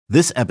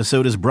This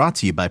episode is brought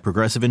to you by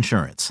Progressive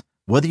Insurance.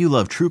 Whether you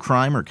love true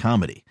crime or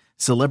comedy,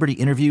 celebrity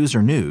interviews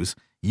or news,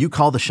 you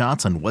call the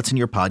shots on what's in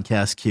your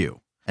podcast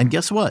queue. And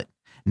guess what?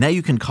 Now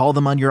you can call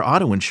them on your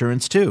auto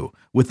insurance too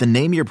with the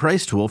Name Your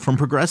Price tool from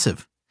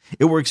Progressive.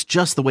 It works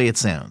just the way it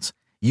sounds.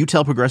 You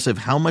tell Progressive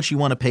how much you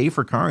want to pay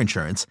for car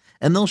insurance,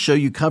 and they'll show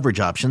you coverage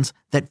options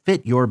that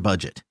fit your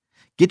budget.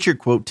 Get your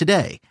quote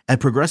today at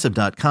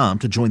Progressive.com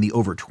to join the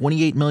over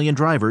 28 million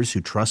drivers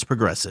who trust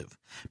Progressive.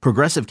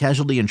 Progressive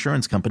Casualty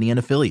Insurance Company and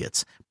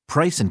Affiliates.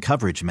 Price and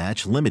coverage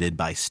match limited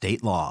by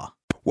state law.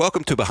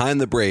 Welcome to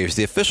Behind the Braves,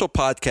 the official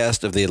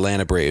podcast of the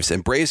Atlanta Braves.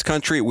 And Braves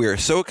Country, we are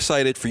so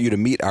excited for you to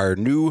meet our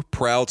new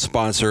proud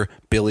sponsor,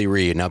 Billy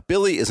Reid. Now,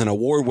 Billy is an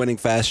award-winning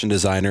fashion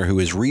designer who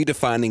is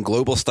redefining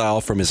global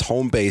style from his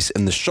home base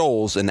in the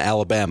Shoals in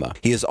Alabama.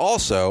 He is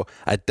also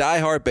a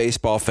diehard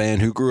baseball fan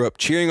who grew up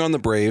cheering on the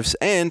Braves,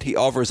 and he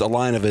offers a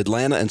line of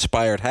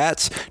Atlanta-inspired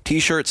hats,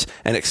 t-shirts,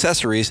 and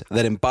accessories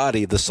that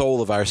embody the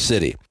soul of our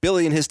city.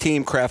 Billy and his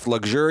team craft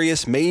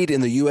luxurious,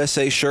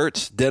 made-in-the-USA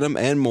shirts, denim,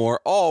 and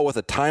more, all with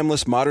a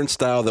timeless modern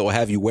style that will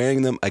have you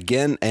wearing them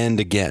again and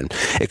again.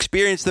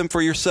 Experience them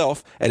for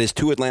yourself at his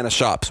two Atlanta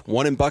shops,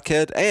 one in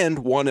Buckhead and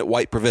one at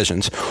White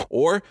Provisions,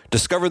 or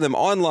discover them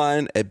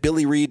online at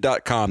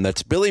billyreid.com.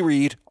 That's Billy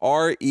Reid,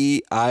 REID.com. Swing,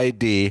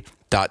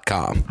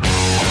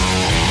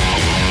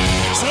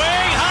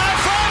 high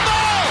fly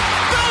ball,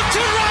 built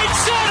to right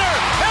center,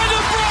 and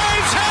the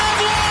Braves have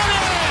won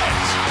it!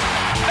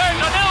 There's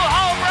a new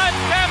home run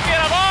champion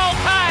of all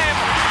time,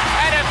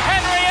 and it's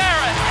Henry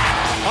Aaron.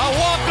 A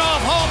walk-off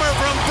homer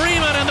from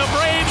Freeman, and the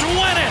Braves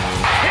win it!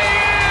 He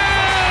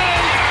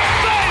is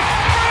safe!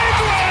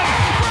 Braves win!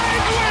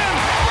 Braves win!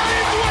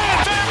 Braves win!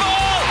 Fair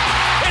ball,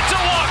 it's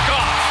a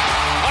walk-off.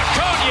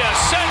 Acuna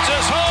sends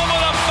us home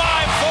with a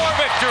 5-4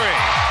 victory.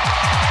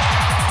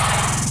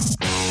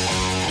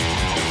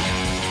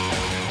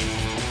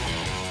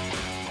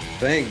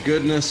 Thank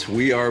goodness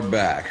we are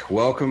back.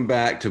 Welcome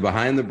back to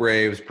Behind the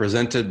Braves,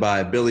 presented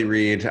by Billy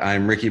Reid.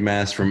 I'm Ricky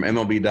Mass from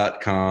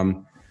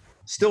MLB.com,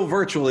 still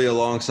virtually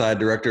alongside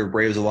Director of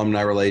Braves Alumni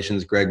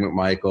Relations, Greg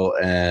McMichael.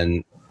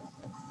 And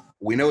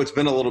we know it's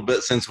been a little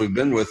bit since we've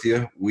been with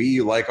you.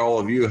 We, like all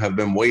of you, have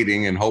been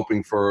waiting and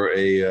hoping for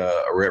a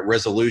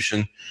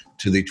resolution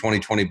to the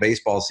 2020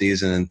 baseball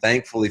season. And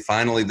thankfully,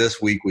 finally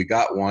this week, we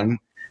got one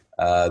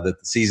that the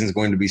season's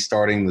going to be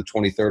starting the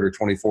 23rd or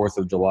 24th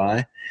of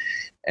July.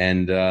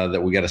 And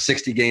that we got a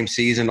 60-game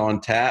season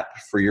on tap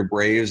for your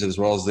Braves as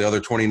well as the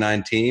other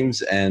 29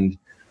 teams. And,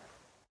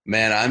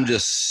 man, I'm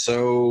just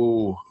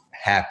so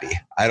happy.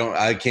 I'm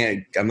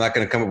not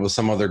going to come up with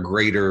some other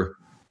greater,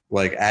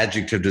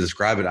 adjective to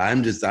describe it.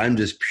 I'm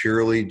just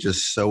purely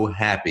just so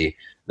happy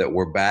that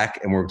we're back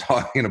and we're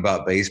talking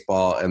about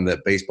baseball and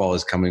that baseball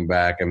is coming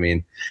back. I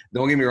mean,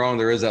 don't get me wrong.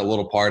 There is that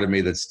little part of me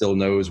that still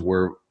knows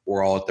we're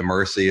all at the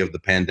mercy of the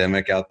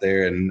pandemic out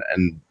there and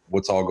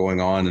what's all going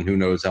on and who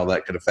knows how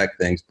that could affect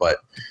things, but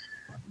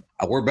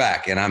we're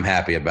back and I'm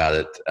happy about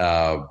it.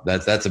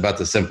 That's about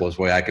the simplest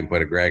way I can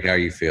put it. Greg, how are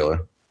you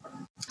feeling?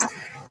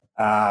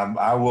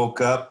 I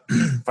woke up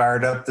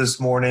fired up this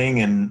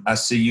morning and I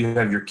see you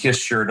have your KISS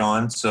shirt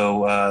on.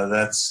 So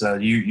that's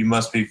you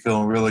must be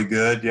feeling really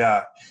good.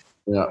 Yeah.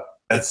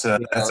 That's a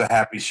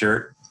happy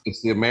shirt. It's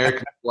the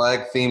American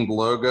flag themed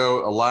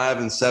logo,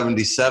 Alive in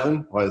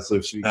 77.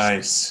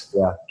 Nice.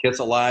 Yeah, KISS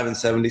Alive in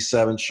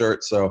 77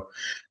 shirt. So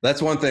that's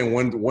one thing.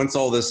 Once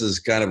all this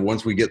is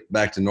once we get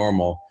back to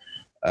normal.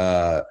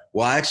 I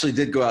actually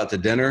did go out to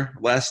dinner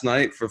last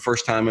night for the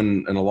first time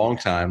in a long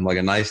time, like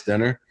a nice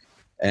dinner.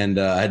 And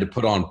I had to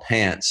put on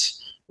pants,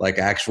 like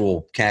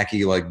actual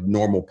khaki, like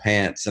normal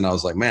pants. And I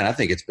was like, man, I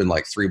think it's been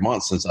like 3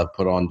 months since I've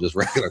put on just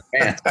regular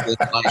pants. This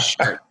nice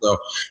shirt.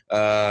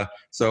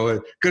 So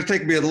it could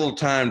take me a little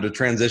time to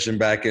transition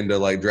back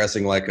into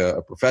dressing like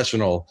a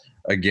professional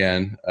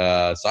again.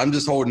 So I'm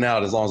just holding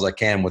out as long as I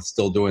can with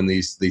still doing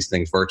these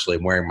things virtually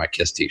and wearing my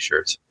KISS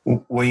t-shirts.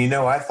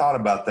 Well, I thought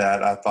about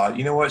that. I thought,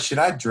 you know what, should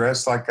I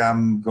dress like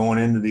I'm going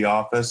into the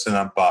office? And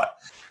I thought,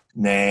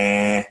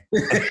 nah.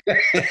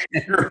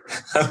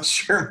 I'm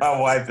sure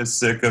my wife is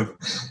sick of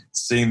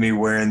seeing me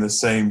wearing the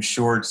same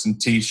shorts and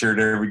t-shirt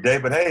every day.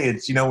 But hey,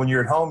 it's, when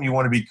you're at home, you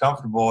want to be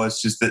comfortable. It's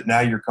just that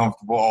now you're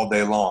comfortable all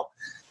day long.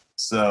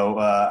 So,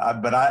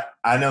 but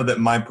I know that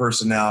my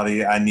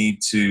personality, I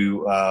need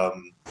to,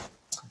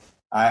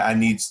 I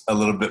need a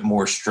little bit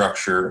more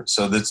structure.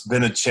 So that's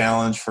been a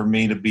challenge for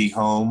me to be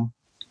home.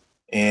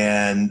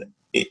 And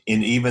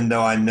even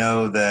though I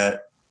know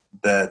that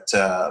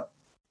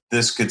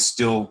this could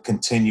still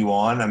continue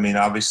on. I mean,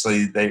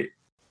 obviously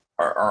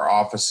our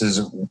offices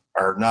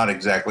are not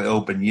exactly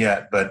open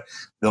yet, but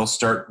they'll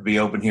start to be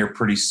open here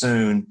pretty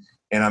soon.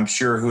 And I'm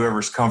sure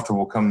whoever's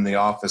comfortable coming to the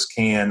office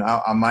can.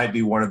 I might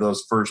be one of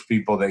those first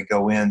people that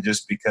go in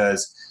just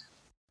because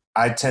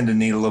I tend to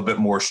need a little bit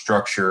more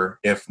structure.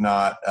 If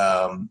not,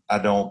 I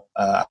don't.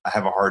 I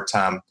have a hard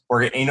time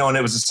working. And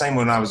it was the same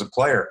when I was a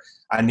player.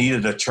 I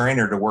needed a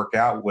trainer to work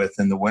out with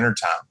in the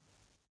wintertime,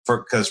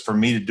 because for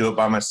me to do it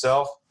by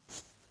myself,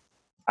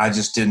 I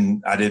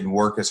didn't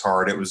work as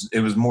hard. It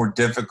was more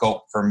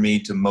difficult for me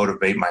to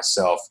motivate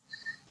myself.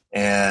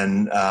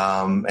 And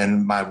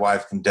my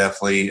wife can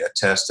definitely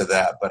attest to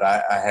that, but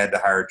I had to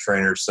hire a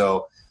trainer.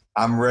 So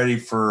I'm ready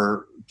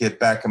for get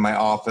back in my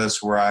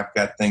office where I've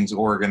got things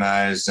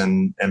organized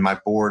and my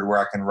board where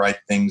I can write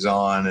things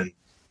on.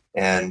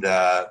 And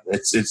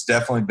it's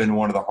definitely been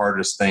one of the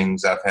hardest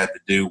things I've had to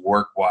do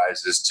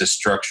work-wise is to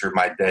structure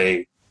my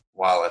day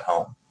while at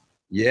home.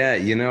 Yeah.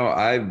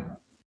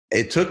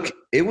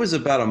 It was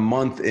about a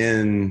month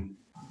in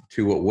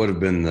to what would have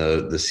been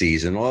the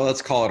season. Well,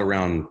 let's call it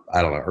around,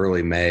 I don't know,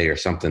 early May or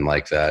something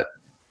like that.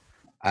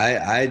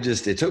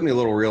 It took me a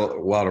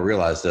while to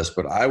realize this,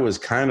 but I was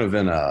kind of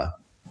in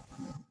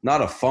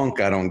not a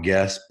funk, I don't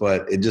guess,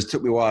 but it just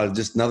took me a while.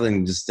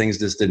 Things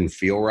just didn't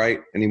feel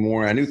right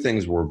anymore. I knew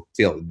things were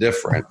feel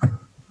different,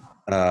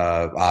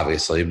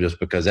 obviously, just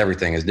because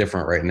everything is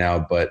different right now.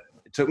 But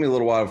it took me a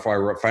little while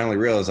before I finally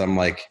realized I'm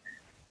like,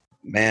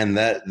 man,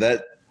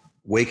 that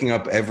waking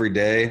up every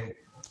day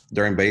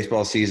during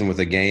baseball season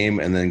with a game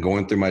and then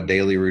going through my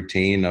daily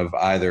routine of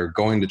either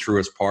going to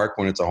Truist Park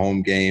when it's a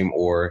home game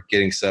or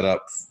getting set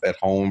up at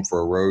home for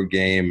a road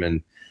game.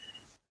 And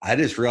I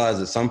just realized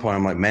at some point,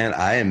 I'm like, man,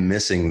 I am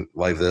missing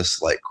like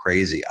this like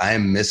crazy. I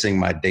am missing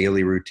my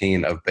daily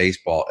routine of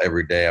baseball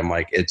every day. I'm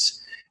like,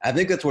 I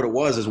think that's what it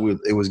was.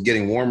 It was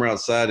getting warmer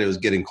outside. It was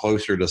getting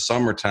closer to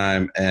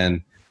summertime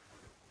and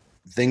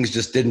things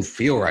just didn't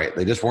feel right.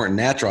 They just weren't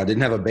natural. I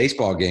didn't have a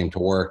baseball game to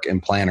work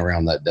and plan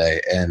around that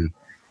day. And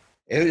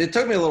it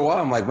took me a little while.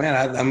 I'm like,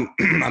 man,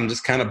 I'm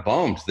just kind of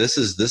bummed. This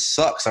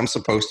sucks. I'm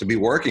supposed to be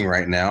working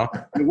right now.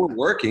 I mean, we're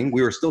working.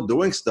 We were still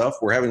doing stuff.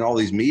 We're having all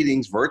these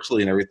meetings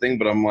virtually and everything.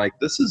 But I'm like,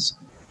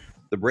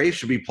 the Braves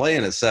should be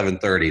playing at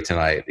 7:30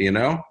 tonight, you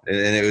know?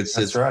 And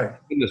it's right.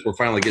 Goodness, we're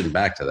finally getting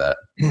back to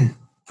that.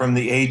 From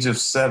the age of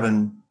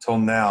 7 till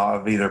now,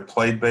 I've either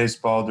played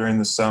baseball during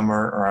the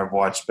summer or I've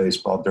watched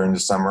baseball during the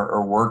summer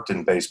or worked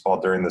in baseball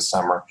during the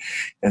summer.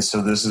 And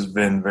so this has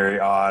been very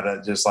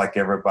odd, just like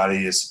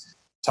everybody is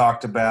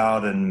talked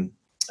about,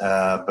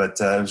 but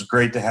it was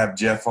great to have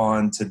Jeff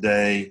on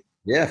today.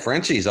 Yeah,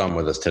 Frenchie's on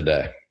with us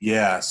today.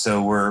 Yeah,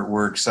 so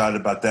we're excited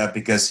about that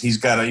because he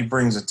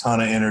brings a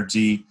ton of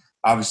energy.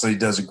 Obviously, he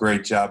does a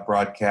great job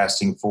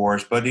broadcasting for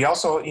us, but he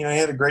also, he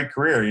had a great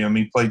career.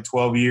 He played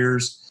 12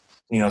 years.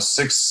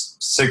 Six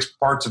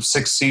parts of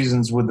 6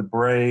 seasons with the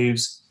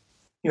Braves.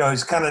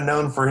 He's kind of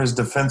known for his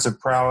defensive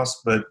prowess,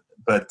 but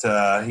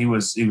he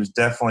was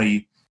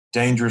definitely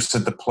dangerous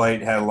at the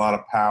plate. Had a lot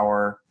of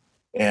power.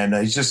 And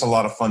he's just a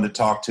lot of fun to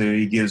talk to.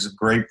 He gives a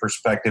great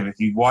perspective. If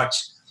you watch,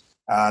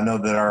 I know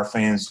that our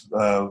fans,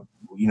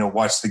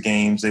 watch the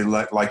games. They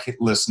like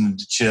listening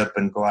to Chip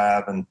and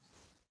Glab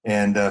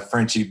and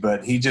Frenchie.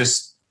 But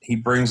he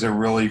brings a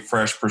really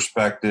fresh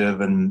perspective,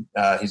 and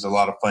he's a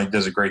lot of fun. He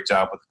does a great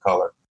job with the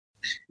color.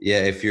 Yeah,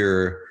 if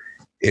you're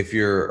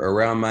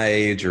around my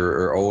age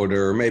or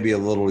older, or maybe a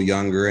little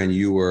younger, and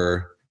you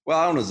were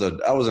I was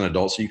an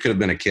adult, so you could have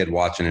been a kid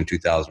watching in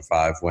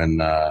 2005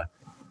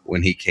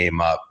 when he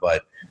came up,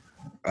 but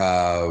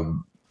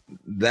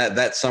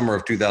that summer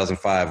of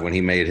 2005 when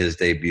he made his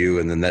debut,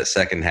 and then that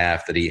second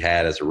half that he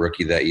had as a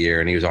rookie that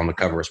year, and he was on the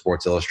cover of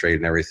Sports Illustrated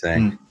and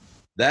everything.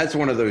 That's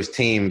one of those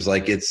teams.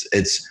 Like it's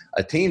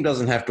a team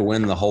doesn't have to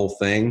win the whole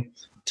thing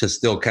to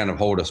still kind of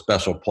hold a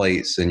special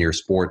place in your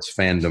sports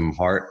fandom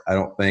heart, I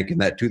don't think. In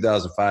that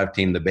 2005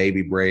 team, the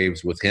Baby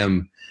Braves, with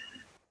him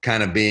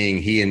kind of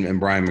being he and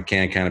Brian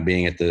McCann kind of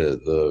being at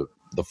the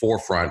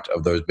forefront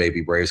of those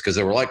Baby Braves, because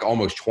there were like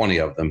almost 20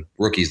 of them,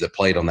 rookies that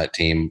played on that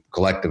team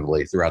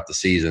collectively throughout the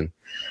season.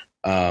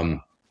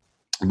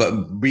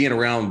 But being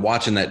around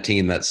watching that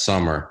team that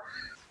summer,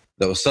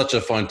 that was such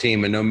a fun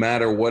team. And no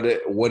matter what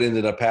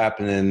ended up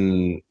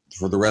happening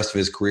for the rest of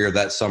his career,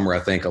 that summer, I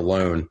think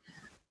alone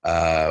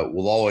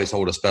will always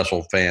hold a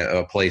special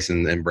place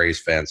in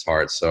Braves fans'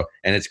 hearts. So,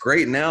 and it's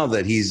great now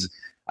that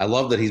I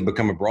love that he's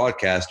become a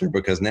broadcaster,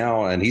 because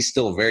now, and he's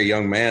still a very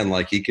young man,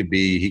 like he could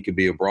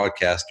be a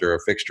broadcaster, a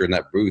fixture in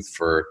that booth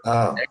for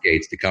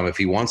decades to come if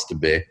he wants to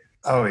be.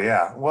 Oh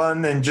yeah. Well,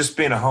 and then just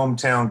being a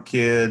hometown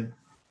kid,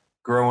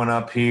 growing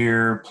up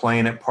here,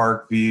 playing at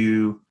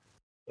Parkview,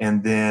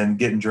 and then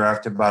getting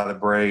drafted by the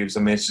Braves.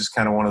 I mean, it's just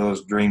kind of one of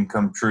those dream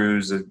come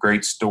trues, of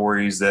great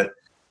stories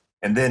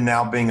and then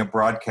now being a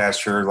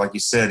broadcaster, like you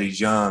said, he's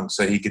young,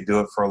 so he could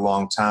do it for a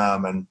long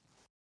time. And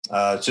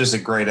it's just a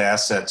great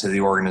asset to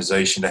the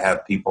organization to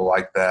have people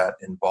like that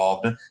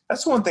involved. And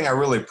that's one thing I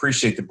really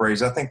appreciate the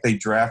Braves. I think they've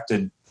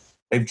drafted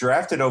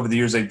over the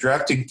years, they've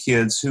drafted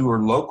kids who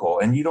are local,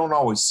 and you don't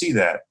always see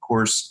that. Of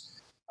course,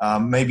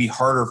 maybe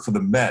harder for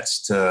the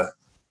Mets to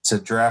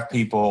draft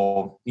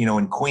people,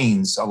 in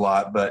Queens a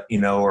lot, but,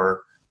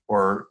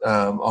 or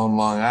on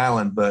Long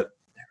Island. But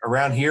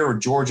around here, where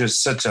Georgia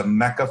is such a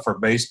mecca for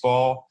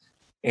baseball,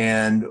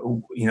 and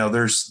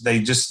they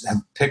just have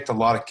picked a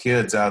lot of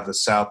kids out of the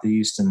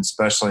Southeast, and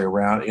especially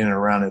in and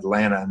around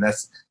Atlanta, and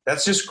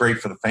that's just great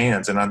for the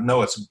fans. And I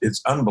know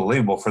it's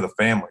unbelievable for the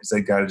families.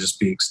 They got to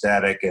just be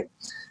ecstatic, and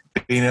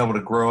being able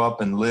to grow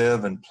up and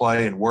live and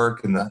play and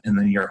work in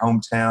your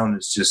hometown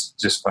is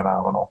just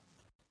phenomenal.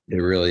 It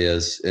really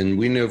is. And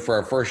we knew for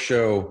our first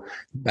show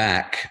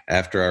back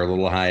after our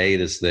little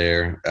hiatus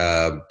there,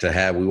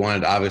 we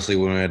wanted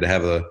to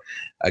have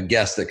a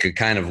guest that could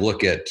kind of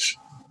look at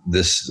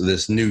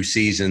this new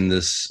season,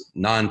 this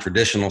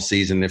non-traditional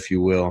season, if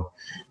you will,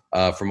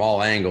 from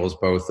all angles,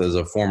 both as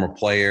a former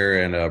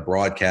player and a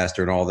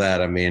broadcaster and all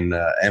that. I mean,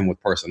 and with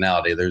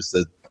personality,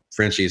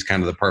 Frenchie is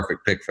kind of the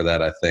perfect pick for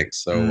that, I think.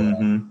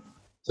 So,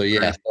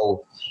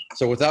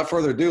 So without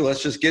further ado,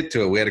 let's just get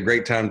to it. We had a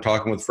great time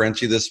talking with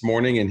Frenchie this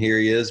morning, and here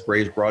he is,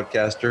 Braves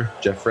broadcaster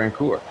Jeff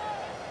Francoeur.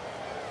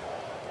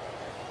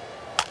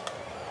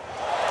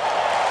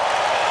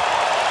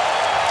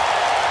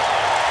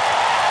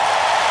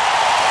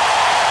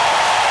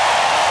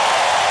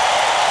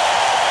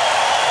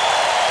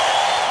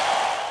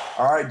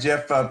 All right,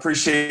 Jeff, I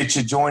appreciate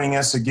you joining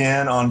us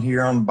again on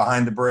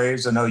Behind the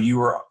Braves. I know you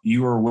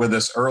were with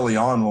us early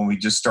on when we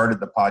just started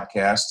the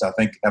podcast, I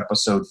think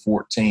episode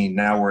 14.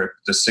 Now we're at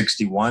the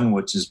 61,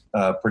 which is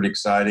pretty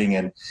exciting.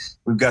 And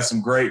we've got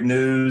some great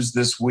news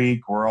this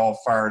week. We're all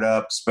fired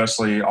up,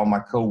 especially all my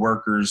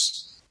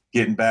coworkers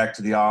getting back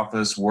to the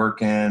office,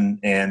 working.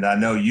 And I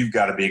know you've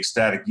got to be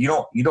ecstatic.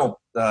 You don't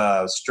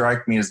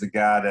strike me as the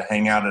guy to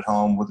hang out at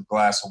home with a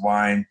glass of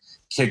wine,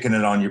 kicking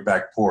it on your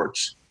back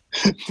porch.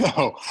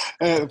 No.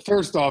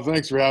 First off,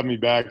 thanks for having me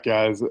back,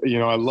 guys.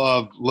 I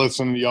love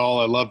listening to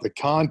y'all. I love the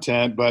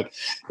content, but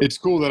it's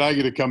cool that I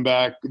get to come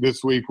back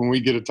this week when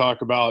we get to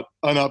talk about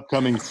an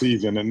upcoming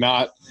season and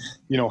not,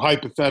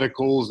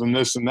 hypotheticals and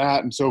this and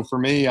that. And so for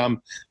me,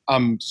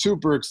 I'm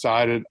super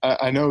excited.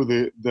 I know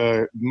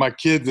my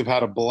kids have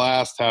had a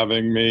blast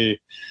having me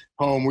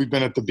home. We've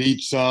been at the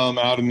beach some,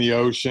 out in the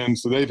ocean,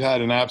 so they've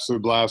had an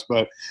absolute blast.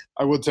 But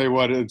I will tell you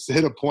what, it's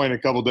hit a point a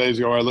couple of days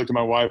ago where I looked at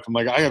my wife. I'm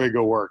like, I got to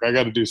go work. I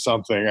got to do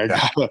something. And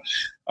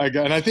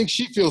I think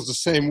she feels the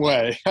same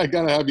way. I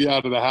got to have you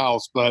out of the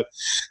house. But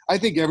I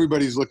think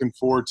everybody's looking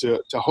forward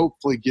to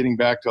hopefully getting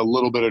back to a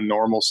little bit of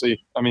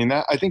normalcy. I mean,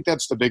 I think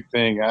that's the big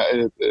thing.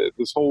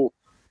 This whole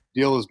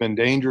deal has been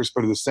dangerous,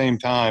 but at the same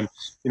time,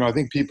 I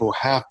think people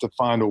have to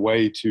find a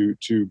way to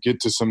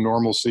get to some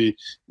normalcy,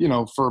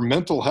 for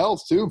mental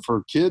health too,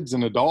 for kids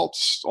and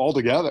adults all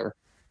together.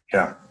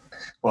 Yeah.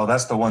 Well,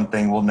 that's the one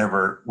thing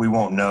we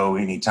won't know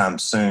anytime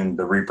soon,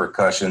 the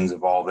repercussions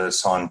of all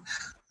this on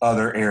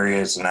other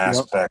areas and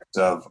aspects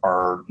of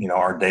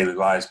our daily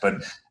lives.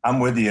 But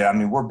I'm with you. I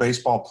mean, we're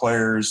baseball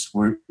players.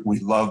 We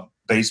love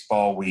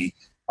baseball.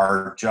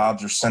 Our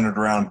jobs are centered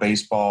around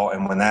baseball.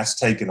 And when that's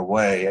taken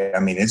away, I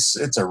mean,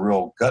 it's a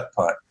real gut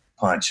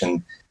punch.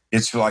 And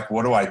it's like,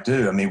 what do I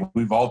do? I mean,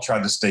 we've all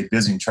tried to stay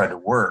busy and tried to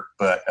work,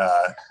 but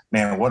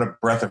man, what a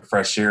breath of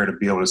fresh air to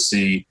be able to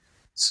see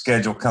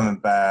schedule coming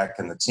back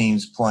and the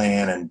teams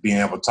playing and being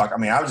able to talk. I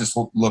mean, I was just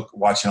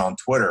watching on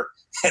Twitter,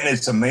 and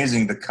it's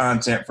amazing the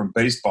content from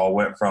baseball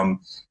went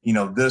from,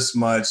 this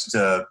much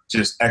to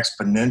just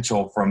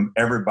exponential from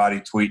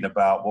everybody tweeting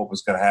about what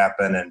was going to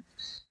happen. And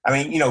I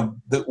mean,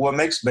 what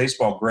makes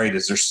baseball great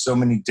is there's so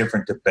many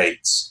different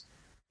debates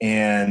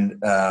and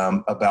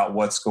about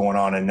what's going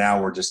on. And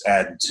now we're just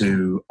adding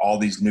to all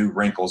these new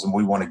wrinkles, and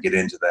we want to get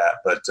into that.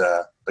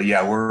 But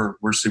yeah,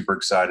 we're super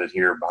excited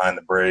here behind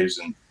the Braves,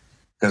 and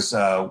because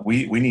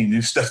we need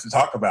new stuff to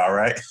talk about,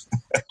 right?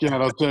 Yeah,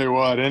 I'll tell you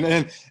what. And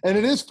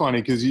it is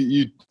funny because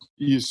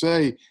you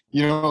say,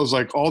 it was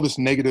like all this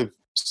negative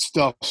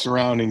stuff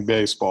surrounding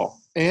baseball.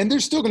 And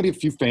there's still going to be a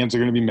few fans that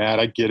are going to be mad.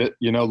 I get it.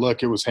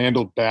 Look, it was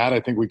handled bad.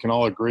 I think we can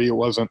all agree it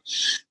wasn't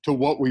to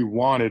what we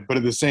wanted. But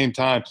at the same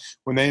time,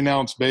 when they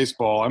announced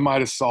baseball, I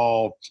might have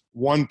saw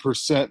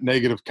 1%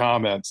 negative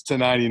comments to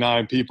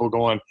 99 people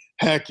going,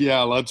 heck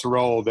yeah, let's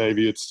roll,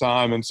 baby. It's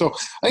time. And so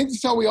I think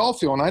that's how we all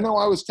feel. And I know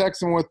I was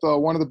texting with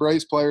one of the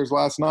Braves players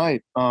last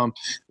night.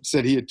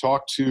 Said he had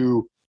talked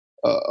to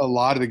a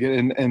lot of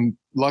and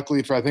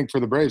luckily for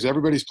the Braves,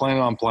 everybody's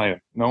planning on playing.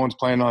 No one's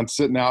planning on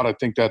sitting out. I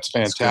think that's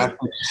fantastic.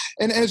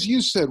 And as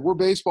you said, we're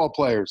baseball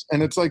players.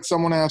 And it's like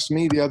someone asked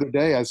me the other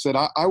day, I said,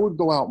 I would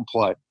go out and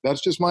play. That's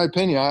just my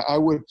opinion. I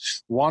would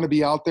want to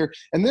be out there.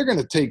 And they're going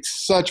to take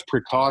such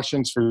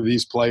precautions for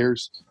these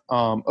players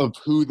of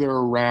who they're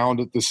around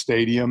at the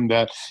stadium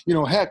that,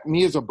 heck,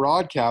 me as a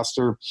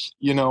broadcaster,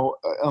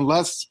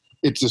 unless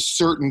it's a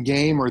certain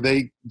game or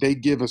they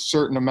give a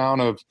certain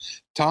amount of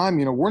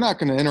time, we're not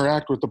going to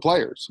interact with the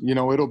players.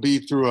 It'll be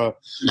through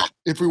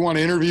if we want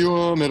to interview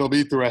them, it'll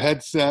be through a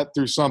headset,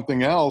 through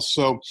something else.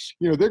 So,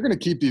 they're going to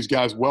keep these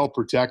guys well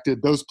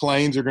protected. Those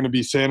planes are going to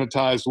be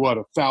sanitized,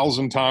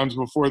 1,000 times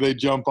before they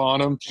jump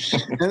on them.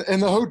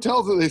 and the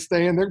hotels that they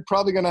stay in, they're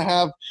probably going to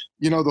have,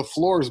 the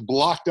floors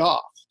blocked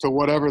off to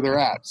whatever they're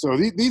at. So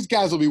these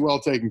guys will be well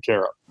taken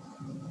care of.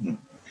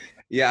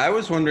 Yeah, I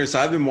was wondering. So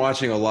I've been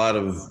watching a lot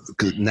of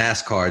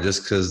NASCAR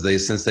just because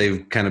since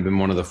they've kind of been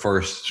one of the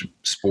first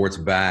sports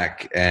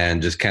back, and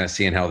just kind of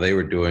seeing how they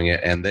were doing it.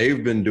 And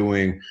they've been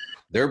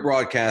their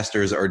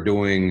broadcasters are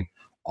doing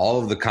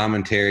all of the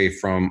commentary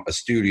from a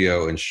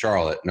studio in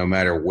Charlotte, no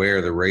matter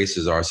where the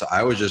races are. So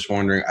I was just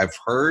wondering, I've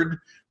heard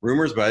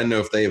rumors, but I didn't know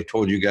if they have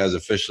told you guys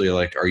officially,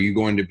 like, are you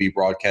going to be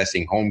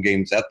broadcasting home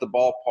games at the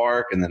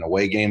ballpark and then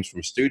away games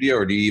from studio,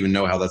 or do you even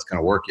know how that's going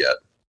to work yet?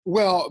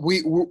 Well,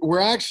 we're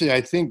actually, I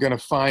think, going to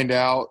find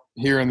out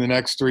here in the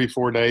next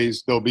 3-4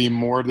 days. There'll be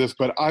more of this,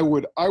 but I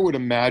would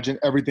imagine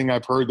everything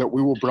I've heard that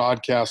we will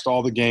broadcast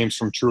all the games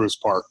from Truist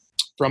Park,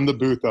 from the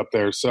booth up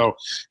there. So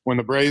when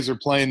the Braves are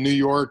playing New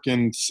York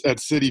and at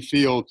Citi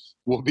Field,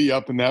 we'll be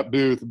up in that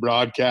booth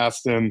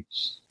broadcasting,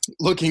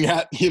 looking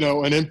at,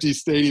 an empty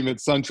stadium at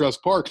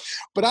SunTrust Park.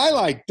 But I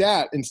like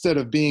that instead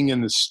of being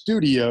in the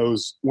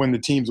studios when the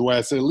team's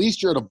away. So at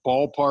least you're at a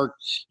ballpark.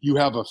 You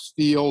have a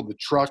feel, the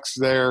truck's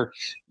there,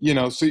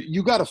 so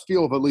you got a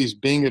feel of at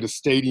least being at a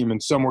stadium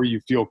and somewhere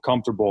you feel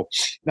comfortable.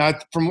 Now,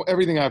 from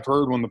everything I've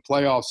heard, when the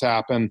playoffs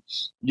happen,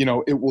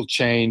 it will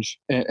change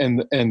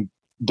and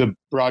the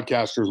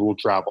broadcasters will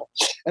travel.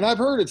 And I've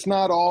heard it's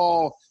not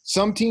all –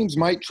 some teams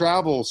might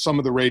travel some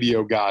of the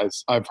radio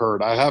guys, I've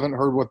heard. I haven't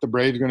heard what the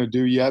Braves are going to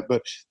do yet,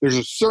 but there's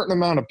a certain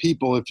amount of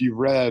people, if you've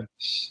read,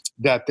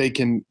 that they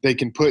can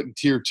put in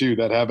tier 2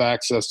 that have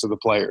access to the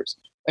players.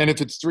 And if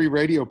it's 3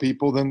 radio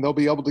people, then they'll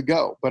be able to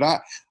go. But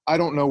I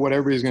don't know what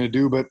everybody's going to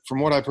do. But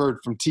from what I've heard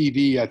from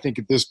TV, I think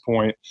at this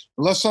point,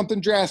 unless something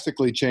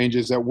drastically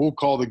changes, that we'll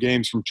call the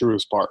games from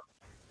Truist Park.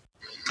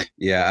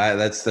 Yeah,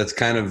 that's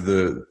kind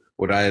of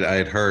what I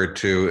had heard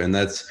too, and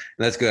that's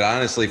good.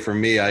 Honestly, for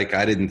me,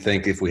 I didn't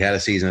think if we had a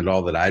season at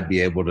all that I'd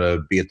be able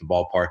to be at the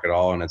ballpark at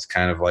all. And it's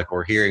kind of like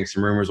we're hearing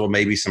some rumors. Well,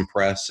 maybe some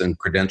press and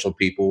credentialed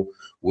people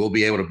will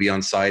be able to be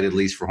on site at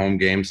least for home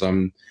games.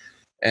 And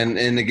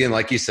again,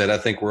 like you said, I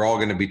think we're all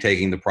going to be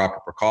taking the proper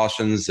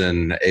precautions.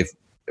 And if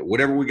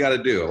whatever we got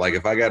to do, like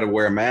if I got to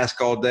wear a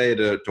mask all day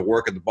to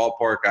work at the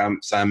ballpark,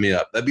 sign me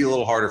up. That'd be a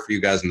little harder for you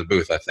guys in the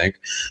booth, I think.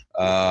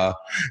 I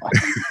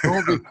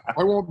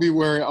won't be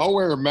wearing. I'll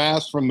wear a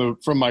mask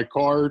from my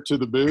car to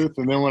the booth,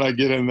 and then when I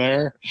get in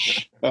there,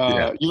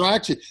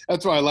 actually,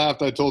 that's why I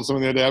laughed. I told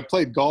someone the other day I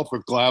played golf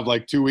with Glav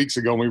like 2 weeks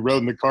ago, and we rode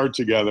in the car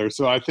together.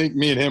 So I think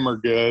me and him are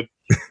good.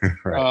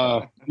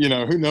 Right.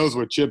 Who knows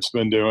what Chip's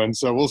been doing?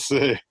 So we'll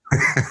see.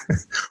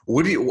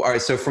 All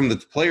right. So from the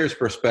player's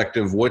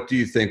perspective, what do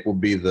you think will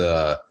be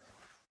the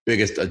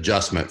biggest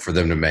adjustment for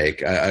them to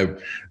make?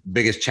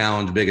 Biggest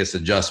challenge, biggest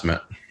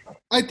adjustment?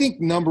 I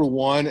think number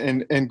one,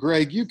 and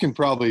Greg, you can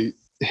probably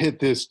hit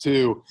this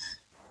too.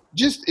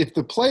 Just if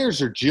the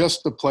players are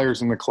just the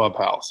players in the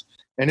clubhouse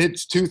and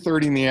it's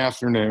 2:30 in the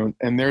afternoon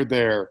and they're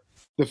there,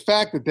 the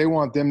fact that they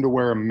want them to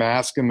wear a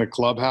mask in the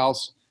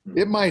clubhouse,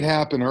 it might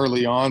happen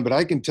early on, but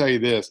I can tell you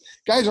this,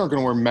 guys aren't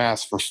going to wear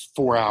masks for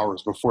 4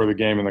 hours before the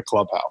game in the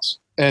clubhouse.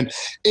 And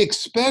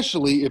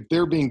especially if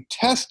they're being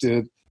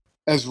tested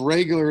as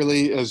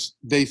regularly as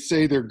they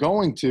say they're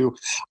going to,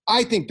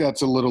 I think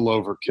that's a little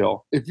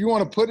overkill. If you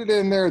want to put it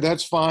in there,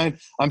 that's fine.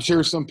 I'm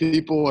sure some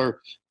people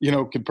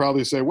could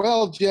probably say,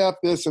 well, Jeff,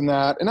 this and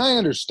that, and I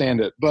understand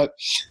it. But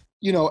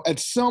at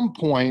some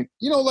point,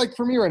 like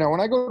for me right now,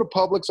 when I go to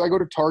Publix, I go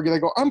to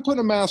Target, I'm putting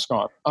a mask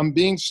on. I'm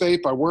being safe.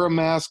 I wear a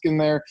mask in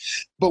there.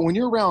 But when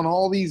you're around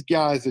all these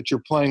guys that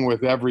you're playing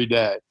with every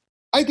day,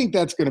 I think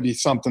that's going to be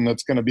something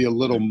that's going to be a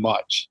little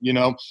much.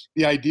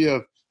 The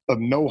idea of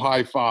no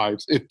high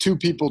fives. If 2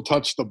 people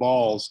touch the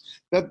balls,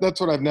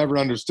 that's what I've never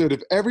understood.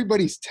 If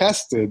everybody's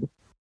tested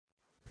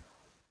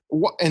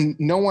and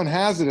no one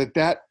has it at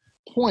that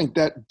point,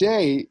 that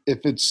day, if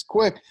it's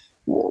quick,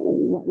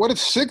 what if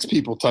 6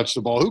 people touch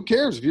the ball? Who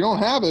cares? If you don't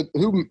have it,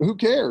 who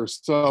cares?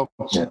 So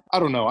I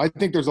don't know. I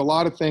think there's a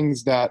lot of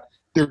things that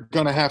they're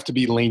going to have to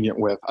be lenient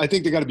with. I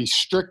think they got to be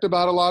strict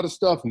about a lot of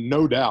stuff,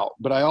 no doubt.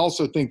 But I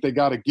also think they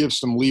got to give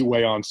some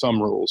leeway on some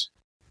rules.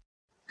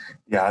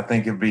 Yeah, I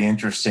think it'd be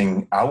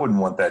interesting. I wouldn't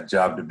want that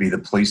job to be the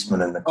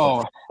policeman in the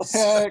club. Oh,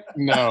 heck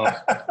no.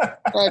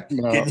 Heck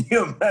no. Can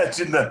you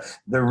imagine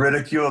the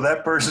ridicule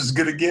that person's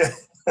going to get?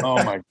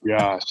 Oh, my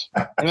gosh.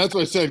 And that's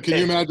what I said. Can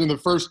you imagine the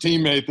first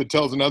teammate that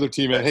tells another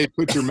teammate, hey,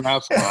 put your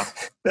mask on?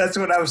 That's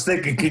what I was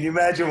thinking. Can you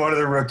imagine one of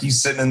the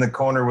rookies sitting in the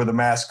corner with a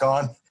mask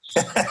on?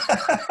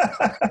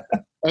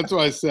 That's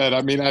what I said.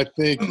 I mean, I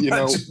think,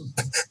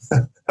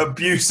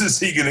 abuse is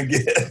he going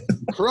to get?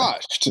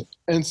 Crushed.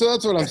 And so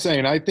that's what I'm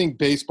saying. I think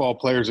baseball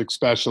players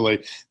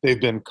especially, they've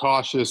been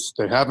cautious.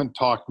 They haven't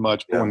talked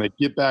much. But when they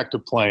get back to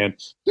playing,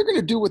 they're going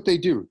to do what they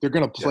do. They're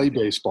going to play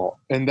baseball.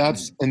 And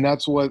that's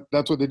what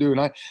they do.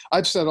 And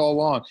I've said all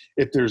along,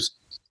 if there's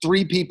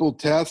 3 people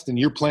test and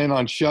you're planning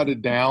on shut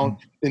it down,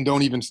 then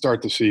don't even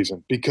start the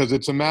season. Because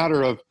it's a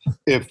matter of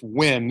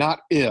when,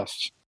 not if.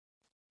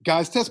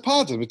 Guys test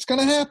positive. It's going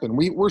to happen.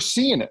 We're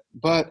seeing it.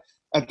 But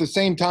at the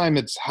same time,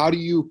 it's how do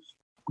you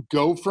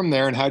go from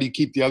there and how do you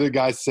keep the other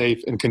guys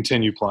safe and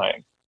continue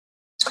playing?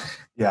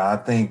 Yeah, I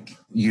think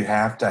you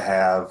have to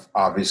have,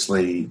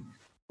 obviously,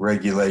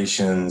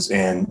 regulations,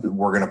 and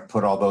we're going to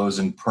put all those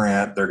in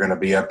print. They're going to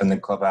be up in the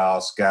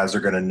clubhouse. Guys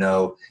are going to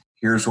know,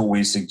 here's what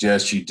we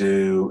suggest you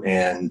do.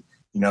 And,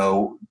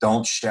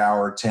 don't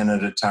shower 10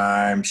 at a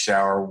time,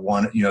 shower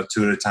 1, 2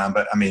 at a time.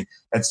 But, I mean,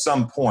 at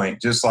some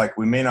point, just like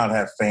we may not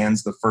have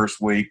fans the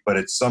first week, but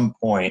at some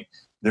point,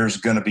 there's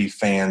going to be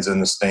fans in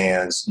the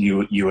stands,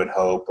 you would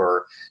hope,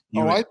 or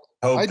you would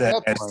hope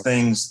that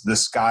as the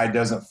sky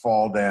doesn't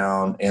fall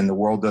down and the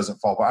world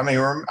doesn't fall. I mean,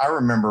 I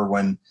remember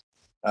when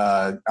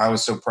I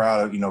was so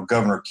proud of,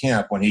 Governor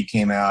Kemp when he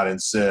came out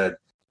and said,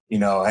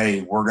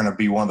 hey, we're going to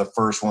be one of the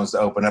first ones to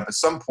open up. At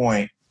some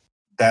point,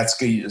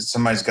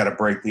 somebody's got to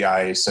break the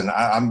ice. And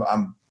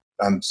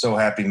I'm so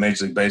happy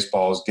Major League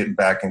Baseball is getting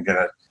back and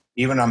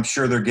I'm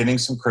sure they're getting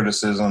some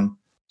criticism,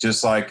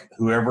 just like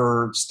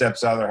whoever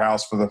steps out of their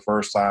house for the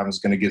first time is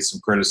going to get some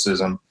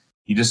criticism.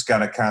 You just got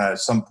to at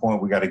some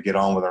point, we got to get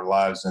on with our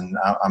lives. And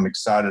I'm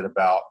excited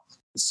about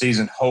the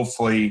season.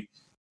 Hopefully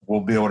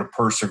we'll be able to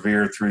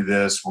persevere through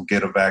this. We'll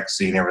get a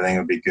vaccine. Everything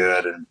will be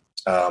good.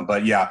 And,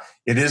 but yeah,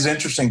 it is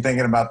interesting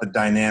thinking about the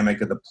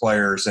dynamic of the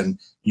players, and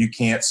you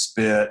can't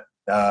spit.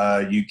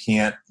 You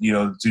can't,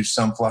 do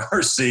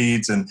sunflower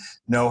seeds and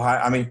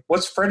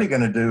what's Freddie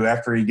going to do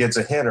after he gets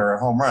a hit or a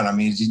home run? I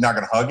mean, he's not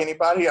going to hug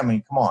anybody. I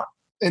mean, come on.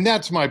 And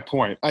that's my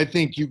point. I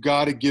think you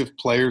got to give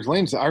players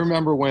lanes. I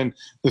remember when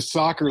the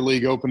soccer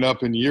league opened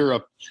up in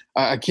Europe.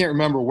 I can't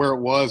remember where it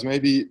was,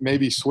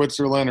 maybe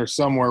Switzerland or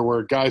somewhere, where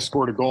a guy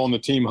scored a goal and the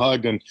team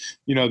hugged, and,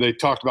 they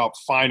talked about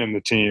fining the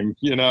team,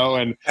 and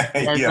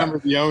I remember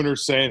the owner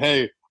saying,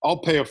 hey, I'll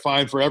pay a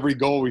fine for every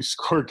goal we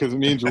score because it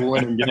means we're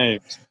winning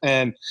games.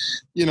 And,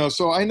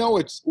 so I know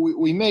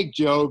we make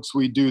jokes,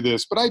 we do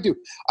this, but I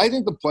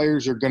think the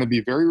players are going to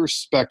be very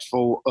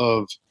respectful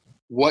of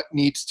what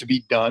needs to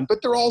be done,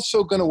 but they're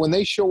also going to, when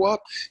they show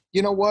up,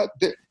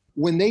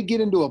 when they get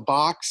into a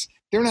box,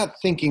 they're not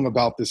thinking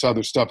about this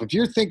other stuff. If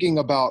you're thinking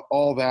about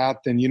all that,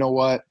 then you know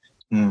what?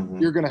 Mm-hmm.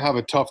 You're going to have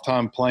a tough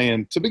time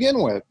playing to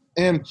begin with.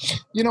 And,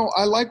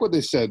 I like what they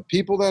said.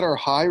 People that are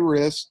high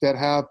risk, that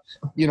have,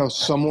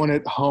 someone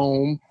at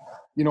home.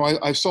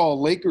 I saw a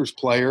Lakers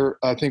player,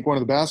 I think one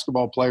of the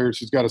basketball players,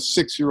 who's got a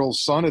 6-year-old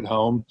son at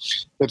home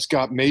that's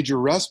got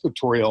major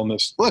respiratory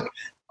illness. Look,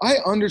 I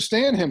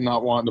understand him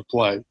not wanting to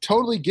play.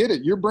 Totally get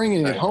it. You're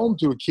bringing it home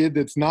to a kid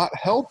that's not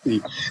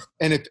healthy.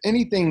 And if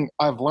anything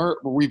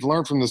we've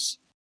learned from this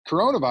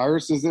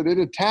coronavirus is that it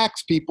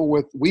attacks people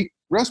with weak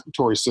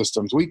respiratory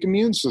systems, weak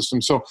immune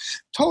systems. So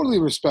totally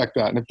respect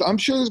that. And I'm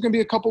sure there's going to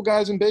be a couple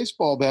guys in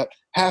baseball that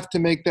have to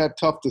make that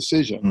tough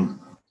decision. Mm.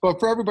 But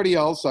for everybody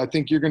else, I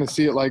think you're going to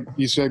see it like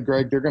you said,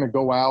 Greg. They're going to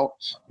go out.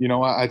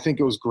 I think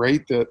it was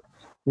great that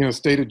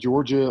state of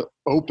Georgia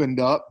opened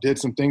up, did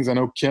some things. I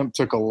know Kemp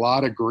took a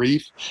lot of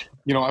grief.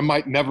 I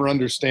might never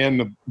understand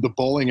the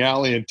bowling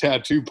alley and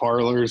tattoo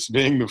parlors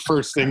being the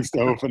first things to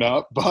open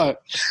up.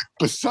 But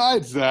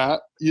besides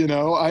that,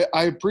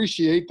 I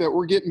appreciate that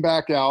we're getting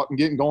back out and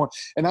getting going.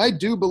 And I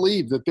do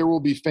believe that there will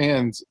be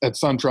fans at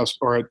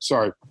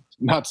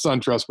not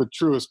SunTrust, but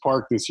Truist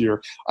Park this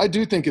year. I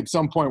do think at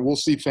some point we'll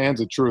see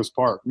fans at Truist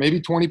Park. Maybe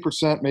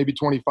 20%, maybe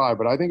 25%,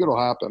 but I think it'll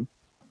happen.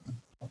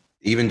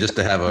 Even just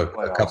to have a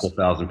couple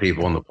thousand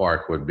people in the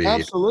park would be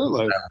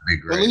absolutely. That would be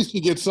great. At least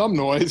you get some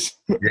noise.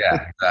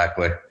 Yeah,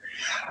 exactly.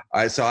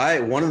 All right,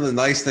 so one of the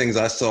nice things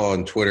I saw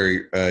on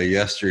Twitter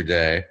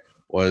yesterday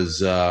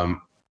was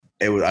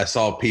I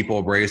saw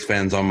Braves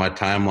fans on my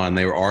timeline.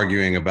 They were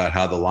arguing about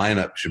how the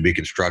lineup should be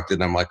constructed.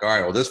 And I'm like, all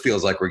right, well, this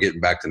feels like we're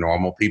getting back to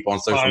normal. People on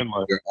social media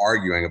are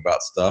arguing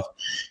about stuff.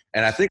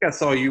 And I think I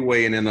saw you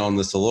weighing in on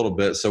this a little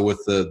bit. So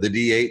with the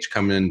DH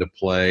coming into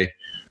play,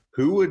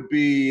 who would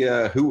be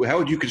how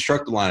would you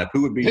construct the lineup?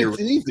 Who would be your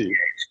easy.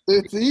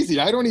 It's easy.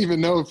 I don't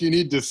even know if you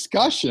need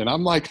discussion.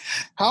 I'm like,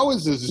 how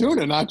is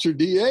Ozuna not your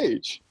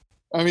DH?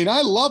 I mean,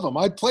 I love him.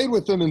 I played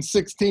with him in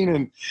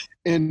 16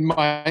 in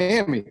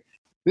Miami.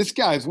 This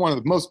guy is one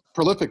of the most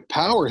prolific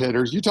power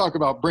hitters. You talk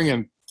about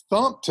bringing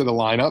thump to the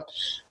lineup,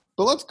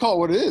 but let's call it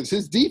what it is.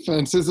 His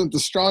defense isn't the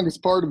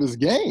strongest part of his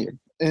game.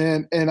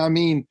 And I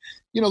mean,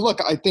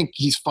 look, I think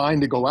he's fine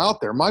to go out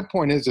there. My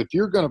point is, if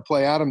you're going to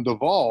play Adam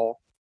Duvall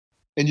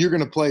and you're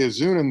going to play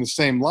Ozuna in the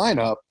same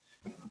lineup,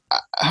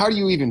 how do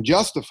you even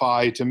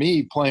justify, to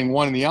me, playing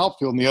one in the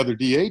outfield and the other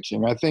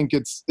DHing? I think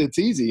it's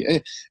easy.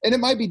 And it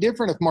might be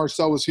different if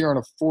Marcell was here on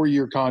a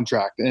 4-year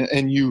contract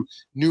and you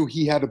knew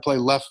he had to play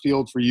left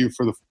field for you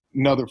for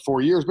another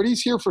 4 years. But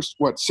he's here for,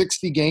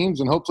 60 games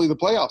and hopefully the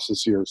playoffs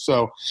this year.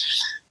 So,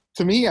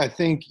 to me, I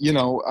think you're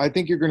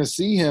going to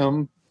see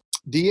him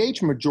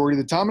DH majority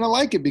of the time. And I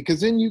like it because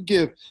then you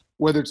give,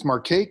 whether it's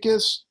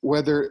Markakis,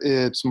 whether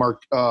it's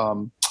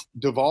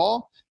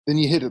Duvall, then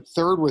you hit it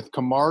third with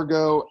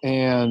Camargo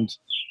and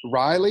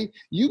Riley.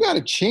 You got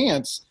a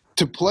chance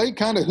to play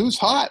kind of who's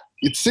hot.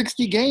 It's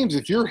 60 games.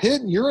 If you're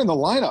hitting, you're in the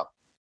lineup.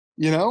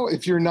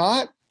 If you're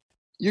not,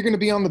 you're going to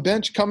be on the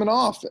bench coming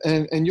off,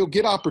 and you'll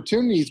get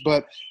opportunities.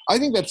 But I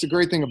think that's the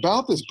great thing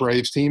about this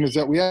Braves team is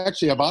that we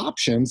actually have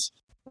options.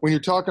 When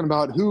you're talking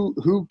about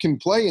who can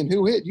play and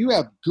who hit, you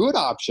have good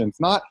options.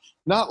 Not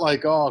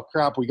like, oh,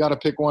 crap, we got to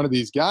pick one of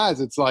these guys.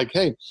 It's like,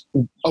 hey,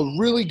 a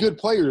really good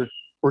player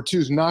or two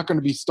is not going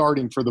to be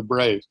starting for the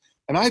Braves.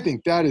 And I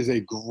think that is a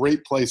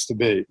great place to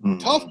be. Mm-hmm.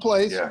 Tough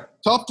place,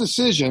 tough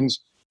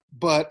decisions,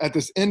 but at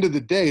this end of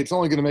the day, it's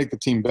only going to make the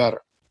team better.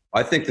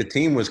 I think the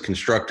team was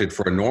constructed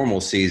for a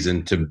normal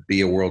season to be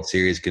a World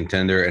Series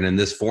contender. And in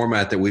this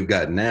format that we've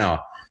got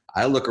now,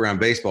 I look around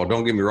baseball.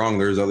 Don't get me wrong,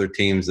 there's other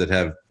teams that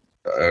have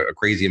a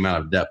crazy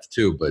amount of depth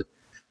too. But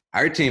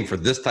our team for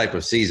this type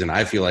of season,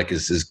 I feel like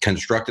is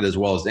constructed as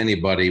well as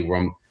anybody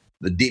from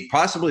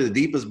possibly the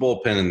deepest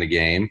bullpen in the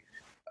game.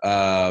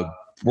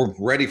 We're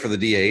ready for the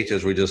DH,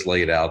 as we just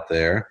laid out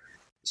there.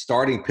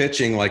 Starting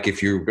pitching, like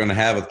if you're going to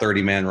have a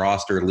 30-man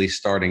roster at least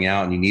starting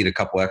out and you need a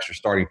couple extra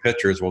starting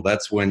pitchers, well,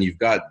 that's when you've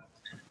got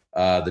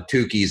the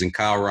Tukey's and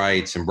Kyle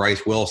Wrights and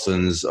Bryce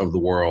Wilsons of the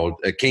world,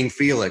 King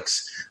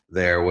Felix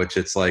there, which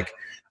it's like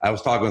I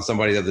was talking with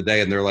somebody the other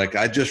day and they're like,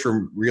 I just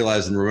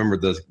realized and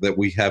remembered that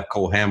we have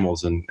Cole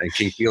Hamels and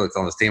King Felix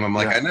on this team. I'm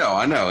like, I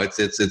know.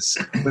 It's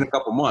been a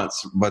couple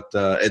months, but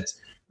it's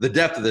the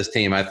depth of this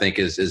team, I think,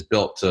 is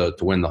built to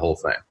win the whole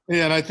thing.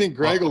 Yeah, and I think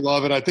Greg will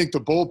love it. I think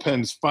the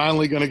bullpen's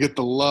finally going to get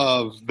the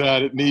love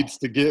that it needs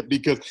to get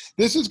because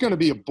this is going to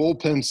be a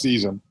bullpen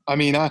season. I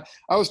mean, I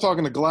was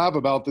talking to Glav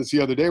about this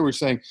the other day. We're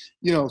saying,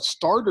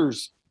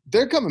 starters,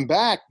 they're coming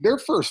back. Their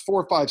first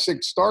 4, 5,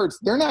 6 starts,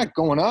 they're not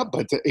going up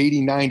but to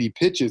 80, 90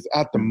 pitches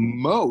at the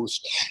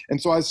most. And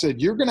so I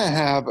said, you're going to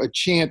have a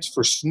chance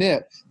for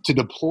Snit to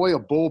deploy a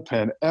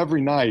bullpen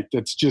every night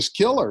that's just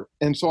killer.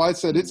 And so I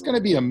said, it's going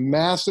to be a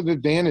massive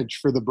advantage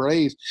for the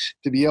Braves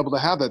to be able to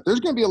have that. There's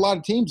going to be a lot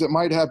of teams that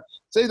might have,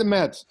 say the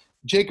Mets,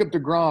 Jacob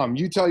deGrom,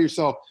 you tell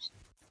yourself,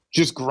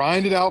 just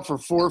grind it out for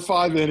 4 or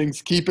 5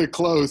 innings, keep it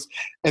close,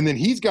 and then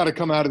he's got to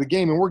come out of the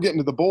game, and we're getting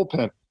to the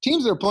bullpen.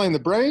 Teams that are playing the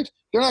Braves,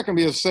 they're not going to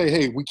be able to say,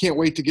 hey, we can't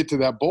wait to get to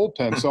that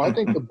bullpen. So I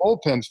think the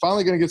bullpen's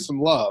finally going to get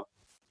some love.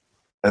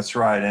 That's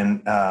right.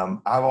 And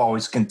I've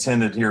always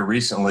contended here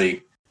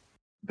recently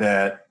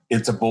that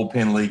it's a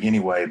bullpen league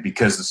anyway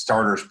because the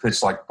starters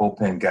pitch like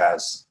bullpen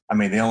guys. I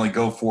mean, they only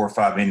go 4 or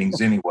 5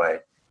 innings anyway.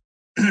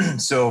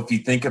 So if you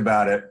think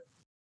about it,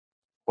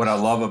 what I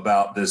love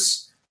about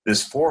this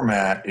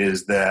format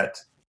is that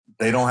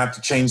they don't have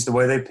to change the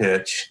way they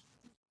pitch,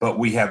 but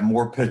we have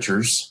more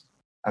pitchers.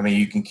 I mean,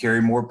 you can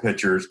carry more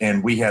pitchers,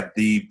 and we have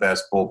the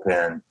best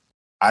bullpen,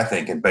 I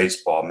think, in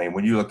baseball. I mean,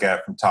 when you look at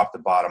it from top to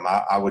bottom,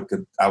 I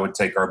would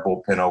take our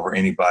bullpen over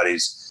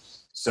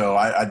anybody's. So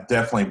I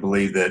definitely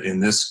believe that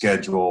in this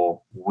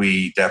schedule,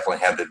 we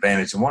definitely have the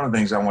advantage. And one of the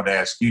things I want to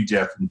ask you,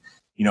 Jeff,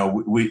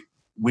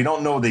 we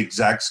don't know the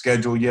exact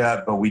schedule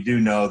yet, but we do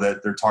know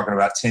that they're talking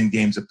about 10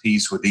 games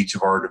apiece with each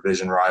of our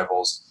division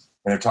rivals,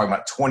 and they're talking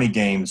about 20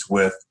 games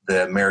with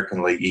the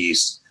American League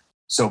East.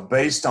 So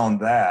based on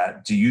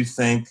that, do you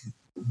think,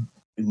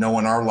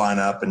 knowing our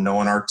lineup and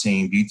knowing our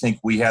team, do you think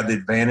we have the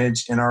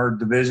advantage in our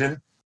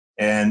division?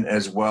 And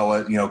as well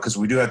as, because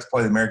we do have to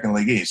play the American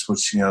League East,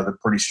 which, they're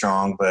pretty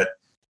strong. But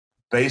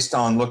based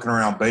on looking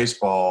around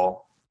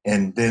baseball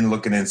and then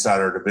looking inside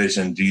our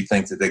division, do you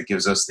think that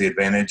gives us the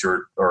advantage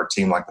or a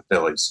team like the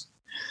Phillies?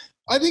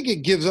 I think it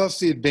gives us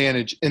the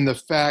advantage in the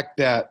fact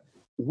that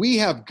we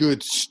have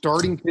good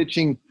starting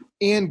pitching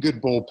and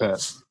good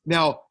bullpen.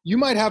 Now, you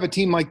might have a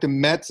team like the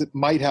Mets that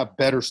might have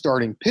better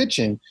starting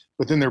pitching,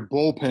 but then their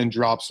bullpen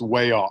drops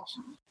way off,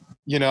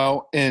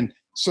 And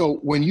so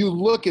when you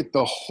look at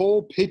the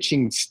whole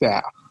pitching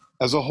staff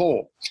as a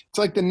whole, it's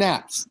like the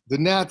Nats. The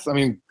Nats, I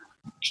mean,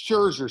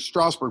 Scherzer,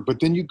 Strasburg,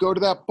 but then you go to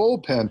that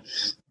bullpen.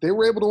 They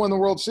were able to win the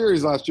World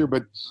Series last year,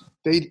 but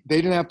they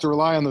didn't have to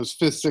rely on those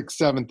 5th, 6th,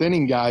 7th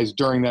inning guys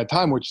during that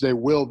time, which they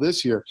will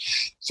this year.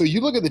 So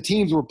you look at the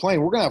teams we're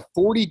playing, we're going to have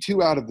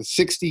 42 out of the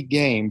 60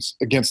 games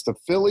against the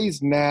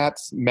Phillies,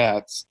 Nats,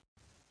 Mets,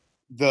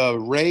 the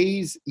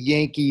Rays,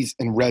 Yankees,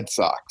 and Red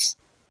Sox.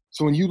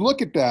 So when you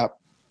look at that,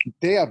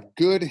 they have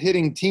good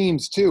hitting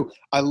teams too.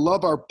 I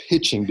love our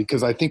pitching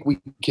because I think we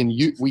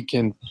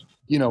can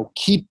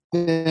keep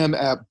them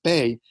at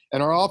bay.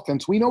 And our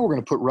offense, we know we're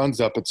going to put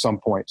runs up at some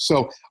point.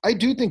 So I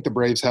do think the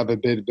Braves have a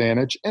big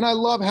advantage. And I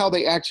love how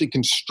they actually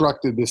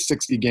constructed this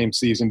 60-game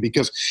season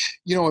because,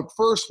 at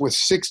first with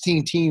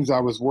 16 teams, I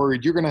was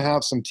worried you're going to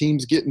have some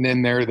teams getting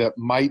in there that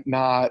might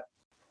not,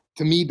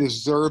 to me,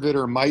 deserve it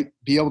or might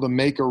be able to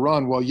make a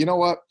run. Well, you know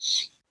what?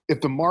 If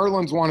the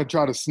Marlins want to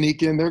try to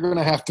sneak in, they're going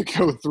to have to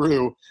go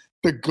through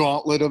the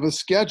gauntlet of a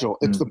schedule.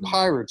 It's the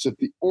Pirates, it's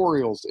the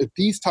Orioles, it's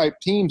these type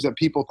teams that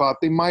people thought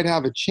they might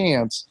have a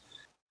chance.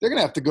 They're going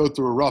to have to go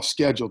through a rough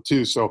schedule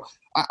too. So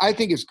I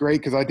think it's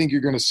great because I think you're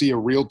going to see a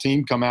real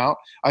team come out.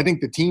 I think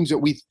the teams that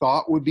we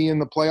thought would be in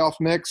the playoff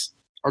mix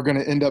are going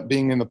to end up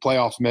being in the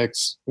playoff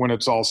mix when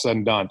it's all said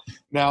and done.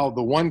 Now,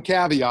 the one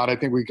caveat I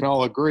think we can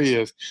all agree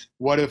is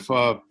what if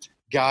a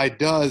guy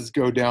does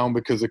go down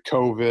because of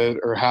COVID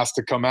or has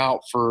to come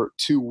out for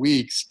 2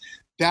 weeks?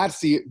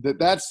 That's the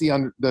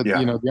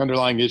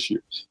underlying issue.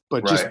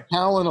 But just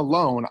talent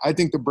alone, I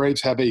think the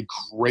Braves have a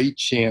great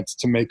chance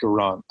to make a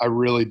run. I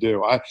really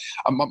do.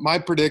 My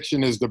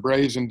prediction is the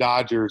Braves and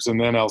Dodgers and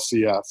then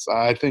LCS.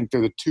 I think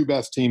they're the 2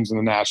 best teams in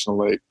the National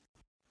League.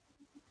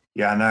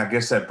 Yeah, and I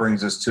guess that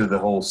brings us to the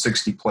whole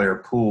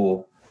 60-player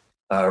pool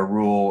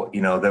rule,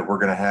 that we're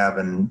going to have,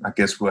 and I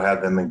guess we'll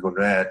have them in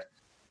Gwinnett.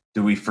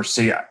 Do we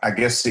foresee – I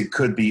guess it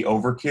could be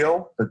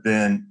overkill, but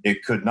then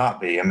it could not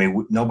be. I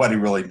mean, nobody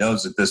really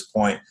knows at this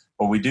point,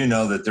 but we do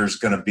know that there's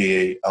going to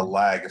be a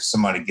lag. If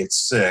somebody gets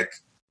sick,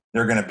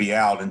 they're going to be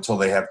out until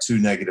they have 2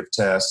 negative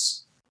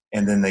tests,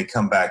 and then they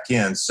come back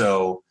in.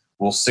 So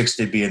will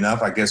 60 be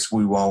enough? I guess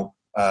we won't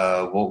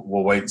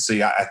we'll wait and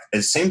see.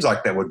 It seems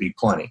like that would be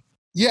plenty.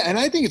 Yeah, and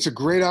I think it's a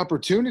great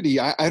opportunity.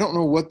 I don't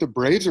know what the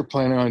Braves are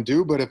planning on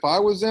do, but if I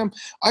was them,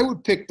 I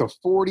would pick the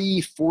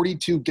 40,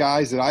 42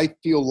 guys that I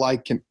feel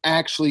like can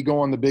actually go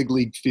on the big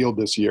league field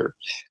this year.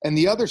 And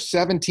the other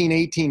 17,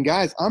 18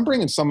 guys, I'm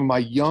bringing some of my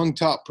young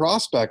top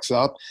prospects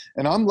up,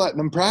 and I'm letting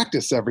them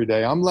practice every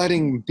day. I'm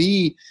letting them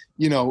be,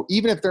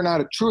 even if they're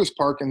not at Truist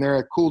Park and they're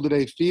at Cool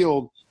Today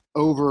Field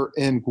over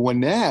in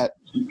Gwinnett,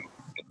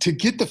 to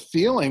get the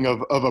feeling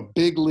of a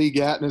big league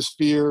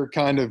atmosphere,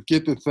 kind of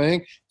get the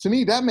thing, to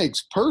me, that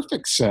makes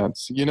perfect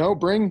sense.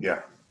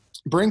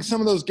 Bring some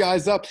of those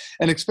guys up.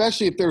 And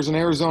especially if there's an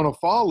Arizona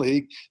Fall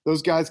League,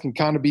 those guys can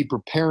kind of be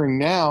preparing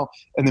now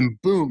and then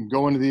boom,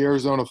 go into the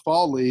Arizona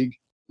Fall League,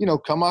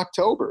 come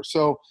October.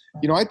 So,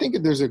 I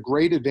think there's a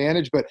great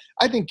advantage, but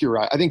I think you're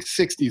right. I think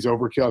 60 is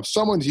overkill. If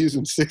someone's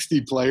using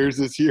 60 players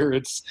this year,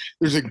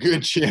 there's a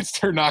good chance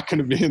they're not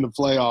going to be in the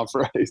playoff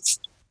race.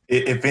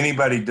 If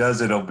anybody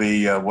does, it'll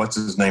be what's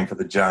his name for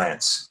the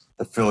Giants,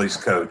 the Phillies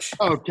coach.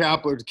 Oh,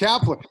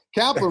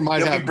 Kapler might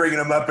He'll have be bringing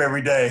them up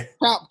every day.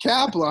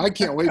 Kapler, I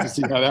can't wait to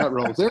see how that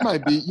rolls. There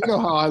might be,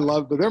 how I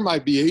love, but there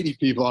might be 80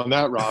 people on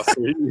that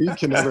roster. He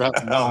can never have.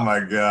 Oh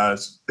my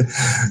gosh!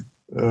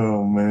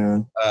 Oh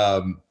man.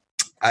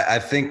 I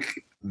think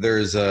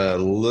there's a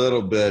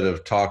little bit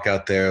of talk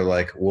out there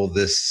like, will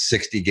this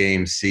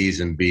 60-game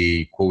season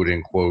be quote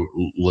unquote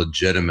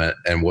legitimate,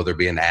 and will there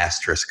be an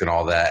asterisk and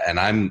all that? And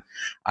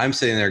I'm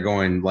sitting there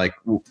going like,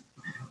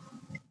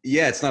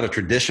 yeah, it's not a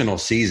traditional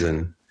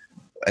season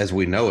as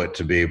we know it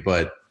to be,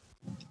 but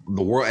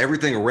the world,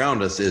 everything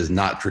around us is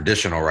not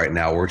traditional right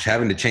now. We're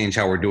having to change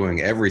how we're doing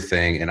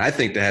everything. And I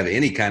think to have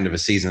any kind of a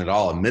season at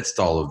all amidst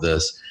all of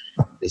this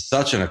is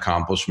such an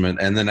accomplishment.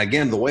 And then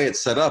again, the way it's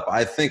set up,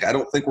 I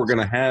don't think we're going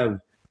to have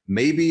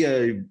maybe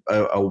a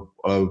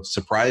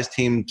surprise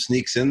team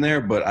sneaks in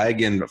there, but I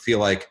again feel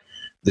like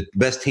the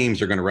best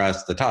teams are going to rise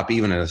to the top,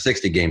 even in a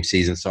 60-game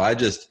season. So I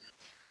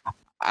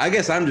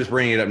guess I'm just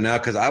bringing it up now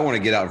because I want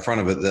to get out in front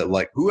of it that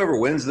like whoever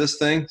wins this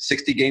thing,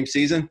 60-game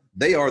season,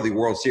 they are the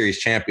World Series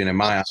champion in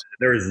my eyes.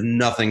 There is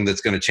nothing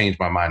that's going to change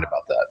my mind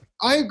about that.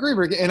 I agree,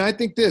 Rick. And I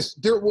think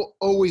there will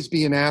always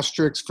be an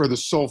asterisk for the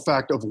sole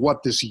fact of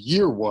what this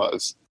year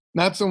was.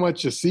 Not so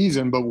much a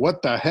season, but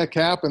what the heck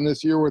happened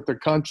this year with the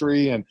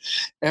country and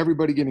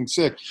everybody getting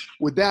sick.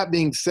 With that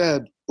being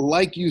said,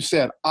 like you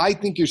said, I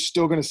think you're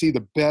still going to see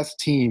the best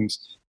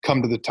teams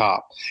come to the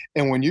top.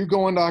 And when you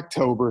go into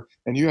October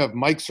and you have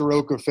Mike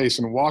Soroka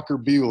facing Walker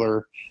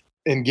Buehler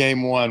in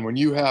game one, when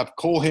you have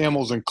Cole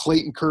Hamels and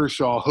Clayton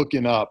Kershaw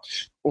hooking up,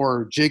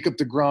 or Jacob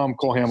deGrom,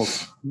 Cole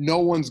Hamels, no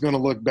one's going to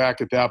look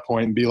back at that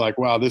point and be like,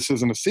 wow, this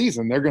isn't a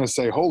season. They're going to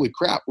say, holy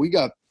crap, we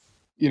got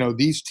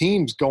these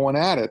teams going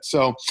at it.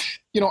 So,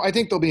 I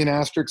think there'll be an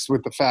asterisk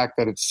with the fact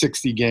that it's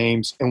 60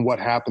 games and what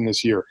happened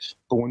this year.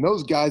 But when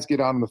those guys get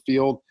out on the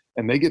field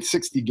and they get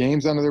 60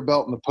 games under their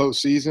belt in the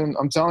postseason,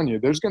 I'm telling you,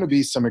 there's going to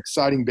be some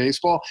exciting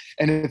baseball.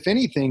 And if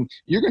anything,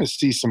 you're going to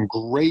see some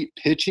great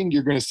pitching.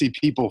 You're going to see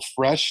people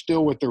fresh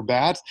still with their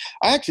bats.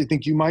 I actually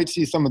think you might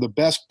see some of the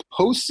best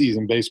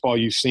postseason baseball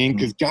you've seen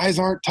because guys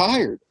aren't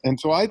tired. And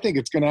so I think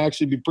it's going to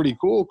actually be pretty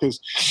cool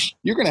because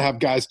you're going to have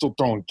guys still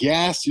throwing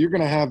gas. You're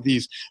going to have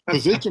these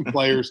position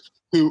players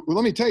who, well,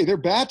 let me tell you, their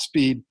bat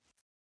speed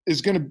is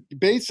going to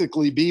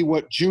basically be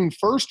what June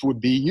 1st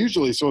would be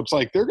usually. So it's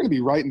like they're going to be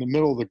right in the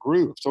middle of the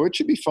groove. So it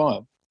should be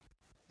fun.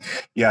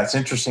 Yeah, it's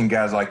interesting,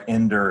 guys like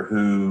Ender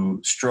who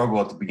struggle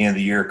at the beginning of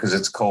the year because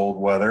it's cold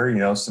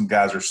weather. Some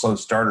guys are slow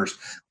starters.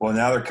 Well,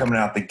 now they're coming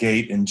out the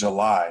gate in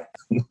July.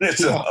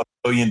 It's a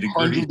billion degrees.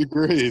 100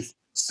 degrees.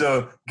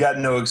 So got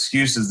no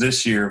excuses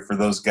this year for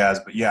those guys.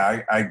 But,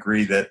 yeah, I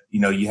agree that,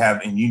 you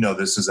have – and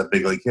this is a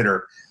big league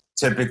hitter.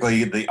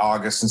 Typically the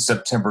August and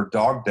September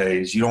dog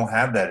days, you don't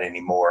have that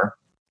anymore.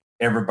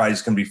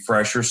 Everybody's going to be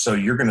fresher, so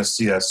you're going to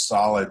see a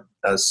solid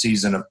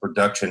season of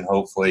production,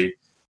 hopefully,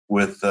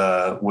 with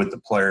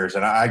the players.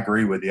 And I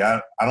agree with you.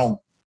 I don't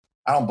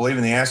believe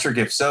in the asterisk.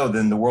 If so,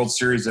 then the World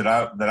Series that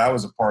I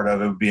was a part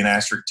of, it would be an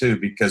asterisk too,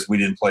 because we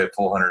didn't play a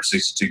full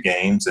 162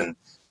 games,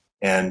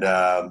 and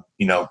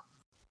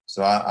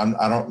So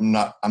I'm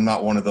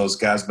not one of those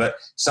guys. But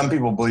some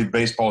people believe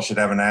baseball should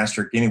have an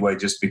asterisk anyway,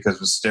 just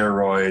because of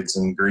steroids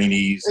and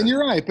greenies. And you're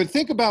right. But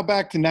think about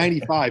back to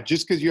 95,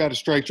 just because you had a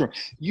strike zone.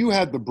 You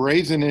had the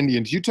Braves and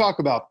Indians. You talk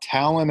about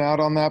talent out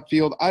on that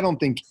field. I don't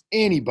think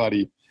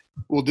anybody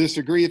will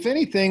disagree. If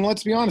anything,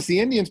 let's be honest, the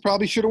Indians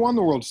probably should have won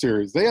the World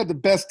Series. They had the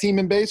best team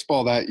in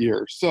baseball that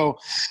year. So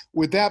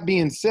with that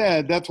being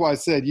said, that's why I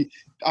said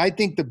I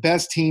think the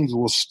best teams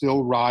will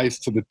still rise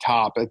to the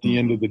top at the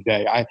end of the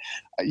day.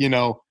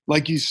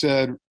 Like you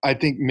said, I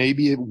think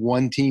maybe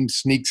one team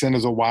sneaks in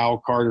as a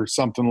wild card or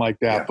something like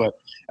that. Yeah. But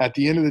at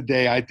the end of the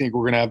day, I think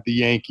we're going to have the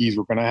Yankees.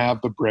 We're going to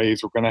have the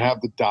Braves. We're going to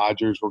have the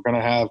Dodgers. We're going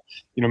to have,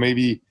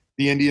 maybe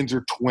the Indians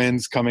or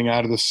Twins coming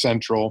out of the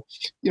Central.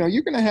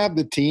 You're going to have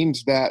the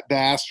teams that the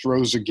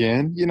Astros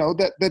again,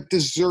 that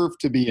deserve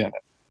to be in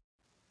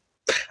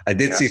it. I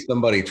did see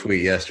somebody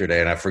tweet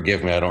yesterday, and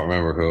forgive me, I don't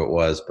remember who it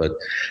was, but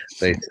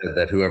they said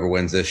that whoever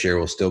wins this year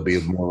will still be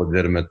more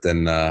legitimate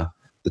than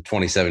the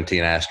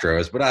 2017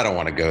 Astros, but I don't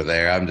want to go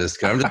there. I'm just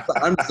saying,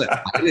 I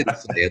didn't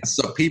say it.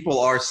 So people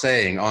are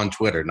saying on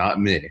Twitter,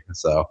 not me.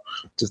 So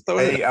just throw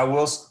it. Hey, I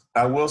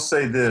will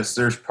say this.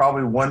 There's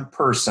probably one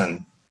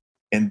person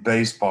in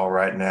baseball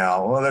right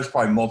now. Well, there's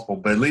probably multiple,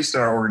 but at least in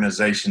our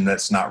organization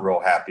that's not real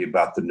happy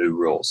about the new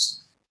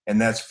rules.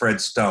 And that's Fred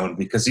Stone,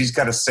 because he's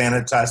got to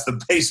sanitize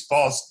the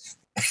baseballs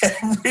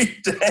every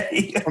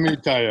day. Let me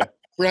tell you,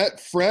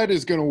 Fred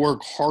is going to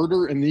work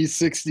harder in these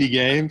 60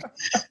 games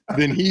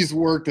than he's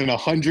worked in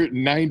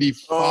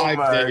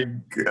 195 days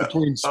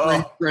between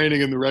spring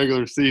training and the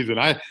regular season.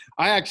 I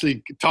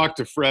actually talked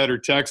to Fred or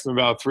texted him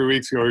about 3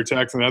 weeks ago or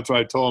texted him. That's why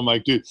I told him,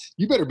 like, dude,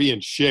 you better be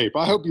in shape.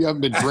 I hope you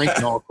haven't been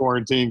drinking all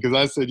quarantine, because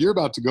I said, you're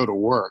about to go to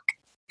work.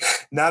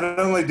 Not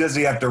only does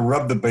he have to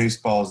rub the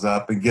baseballs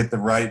up and get the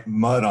right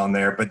mud on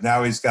there, but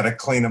now he's got to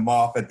clean them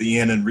off at the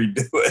end and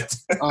redo it.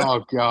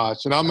 Oh,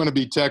 gosh. And I'm going to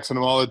be texting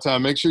him all the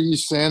time. Make sure you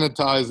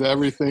sanitize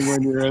everything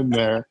when you're in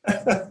there.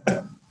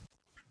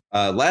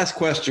 Last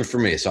question for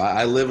me. So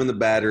I live in the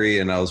Battery,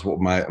 and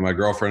my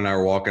girlfriend and I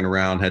were walking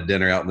around, had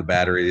dinner out in the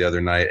Battery the other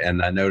night,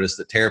 and I noticed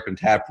the Terrapin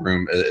Tap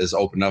Room is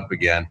open up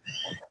again.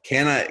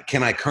 Can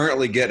I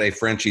currently get a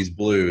Frenchie's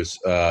Blues,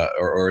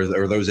 or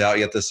are those out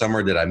yet this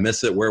summer? Did I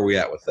miss it? Where are we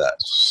at with that?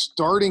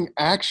 Starting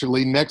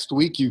actually next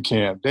week, you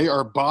can. They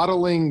are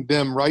bottling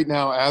them right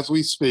now as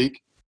we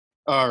speak.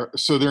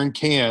 So they're in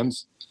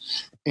cans.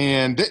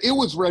 And it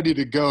was ready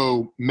to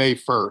go May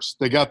 1st.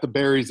 They got the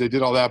berries, they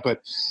did all that,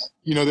 but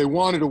they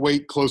wanted to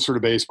wait closer to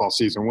baseball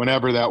season,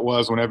 whenever that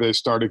was, whenever they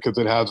started, because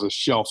it has a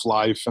shelf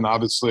life, and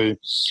obviously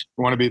you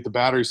want to be at the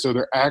Battery. So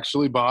they're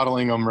actually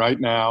bottling them right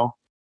now.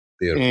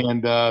 Beautiful.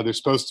 And they're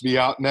supposed to be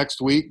out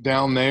next week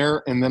down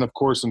there, and then of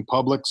course in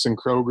Publix and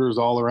Kroger's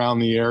all around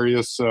the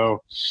area.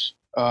 So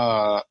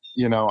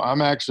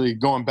I'm actually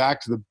going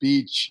back to the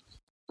beach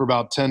for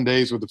about 10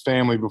 days with the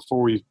family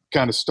before we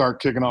kind of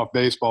start kicking off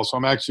baseball. So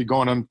I'm actually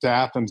going to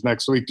Athens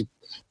next week to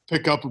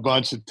pick up a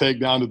bunch and take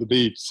down to the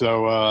beach.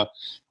 So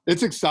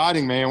it's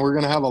exciting, man. We're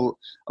going to have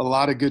a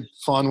lot of good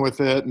fun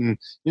with it. And,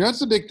 that's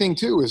the big thing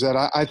too, is that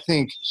I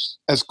think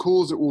as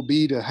cool as it will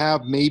be to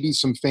have maybe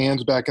some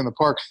fans back in the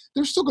park,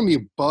 there's still going to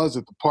be a buzz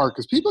at the park,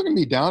 because people are going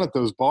to be down at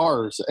those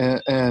bars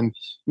and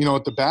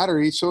at the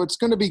Battery. So it's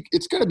going to be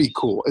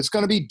cool. It's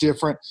going to be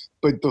different,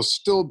 but there'll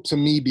still, to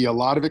me, be a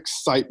lot of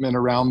excitement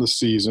around the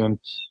season.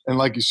 And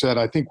like you said,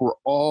 I think we're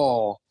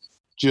all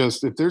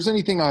just, if there's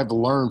anything I've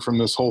learned from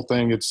this whole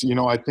thing, it's,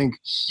 I think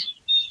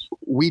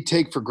we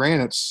take for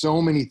granted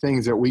so many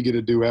things that we get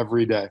to do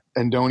every day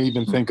and don't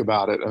even think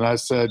about it. And I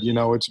said,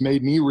 it's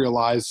made me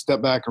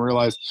step back and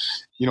realize,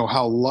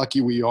 how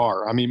lucky we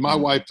are. I mean, my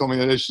wife told me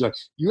that she's like,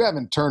 you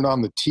haven't turned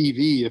on the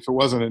TV if it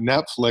wasn't a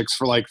Netflix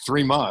for like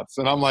 3 months.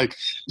 And I'm like,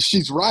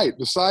 she's right.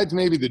 Besides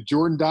maybe the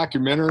Jordan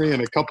documentary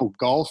and a couple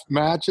golf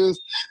matches,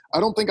 I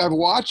don't think I've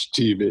watched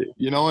TV,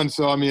 and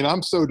so, I mean,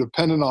 I'm so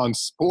dependent on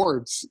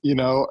sports,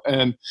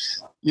 and,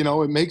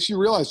 it makes you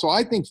realize. So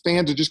I think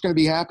fans are just going to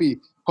be happy,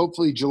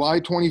 hopefully July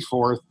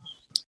 24th,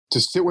 to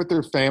sit with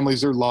their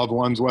families, their loved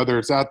ones, whether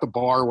it's at the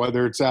bar,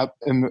 whether it's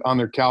on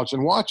their couch,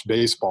 and watch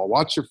baseball,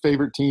 watch your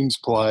favorite teams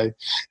play.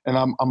 And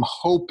I'm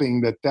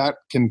hoping that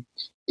can,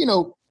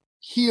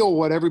 heal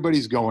what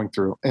everybody's going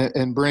through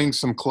and bring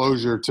some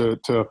closure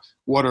to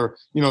what are,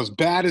 as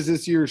bad as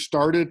this year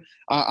started.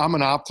 I'm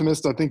an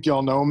optimist. I think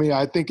y'all know me.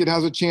 I think it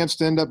has a chance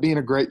to end up being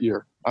a great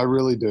year. I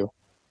really do.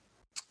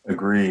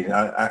 Agree.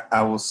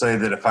 I will say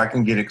that if I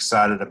can get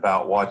excited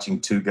about watching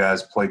two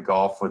guys play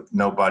golf with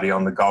nobody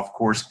on the golf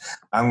course,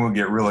 I'm going to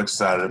get real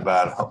excited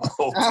about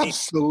it.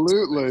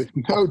 Absolutely.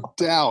 No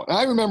doubt.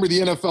 I remember the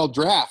NFL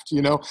draft,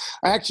 I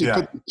actually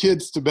put the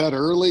kids to bed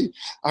early.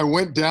 I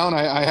went down,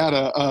 I had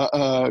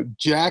a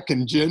Jack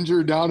and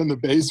Ginger down in the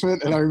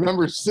basement, and I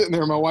remember sitting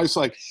there, my wife's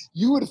like,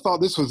 you would have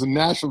thought this was a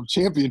national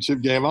championship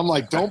game. I'm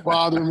like, don't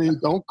bother me.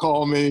 Don't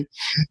call me,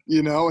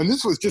 and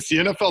this was just the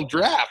NFL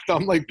draft.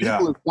 I'm like,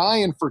 people are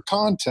dying for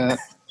content,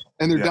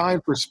 and they're dying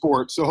for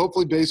sports. So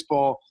hopefully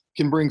baseball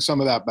can bring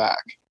some of that back.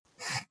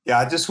 Yeah,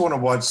 I just want to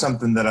watch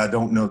something that I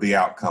don't know the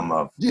outcome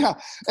of. Yeah,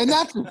 and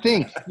that's the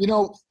thing.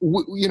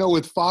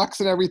 With Fox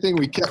and everything,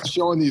 we kept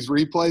showing these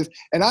replays,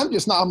 and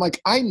I'm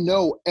like, I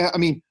know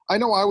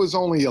I was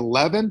only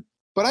 11,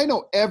 but I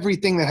know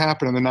everything that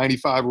happened in the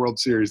 95 World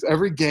Series,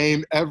 every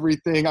game,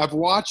 everything. I've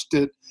watched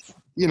it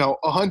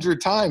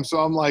 100 times. So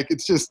I'm like,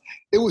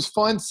 it was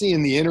fun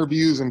seeing the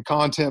interviews and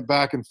content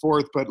back and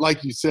forth. But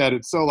like you said,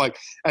 it's so like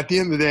at the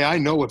end of the day, I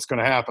know what's going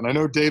to happen. I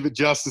know David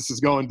Justice is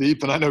going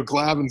deep, and I know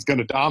Glavin's going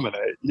to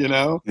dominate,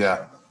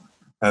 Yeah,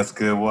 that's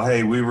good. Well,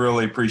 hey, we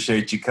really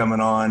appreciate you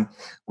coming on.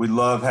 We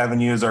love having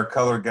you as our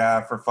color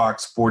guy for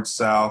Fox Sports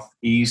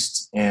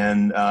Southeast.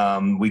 And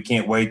we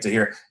can't wait to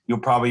hear. You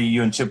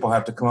and Chip will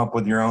have to come up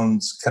with your own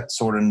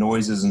sort of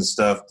noises and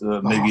stuff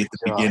maybe at the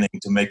beginning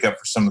to make up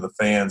for some of the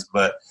fans.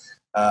 But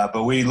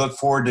we look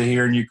forward to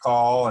hearing you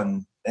call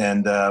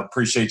and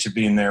appreciate you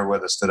being there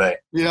with us today.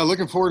 Yeah,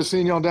 looking forward to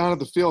seeing y'all down at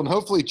the field. And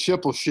hopefully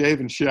Chip will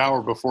shave and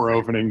shower before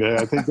opening day.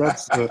 I think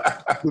that's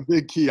the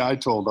big key I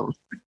told him.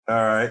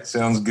 All right,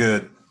 sounds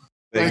good.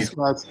 Thanks,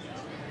 guys.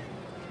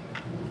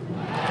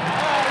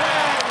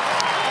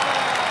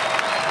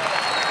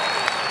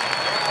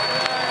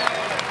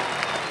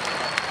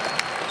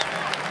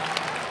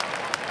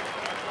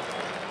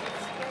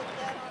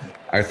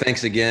 Our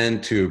thanks again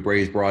to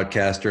Braves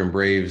broadcaster and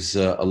Braves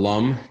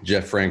alum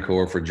Jeff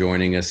Francoeur for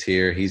joining us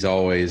here. He's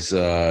always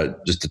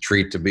just a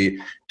treat to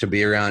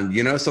be around.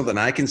 You know something,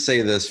 I can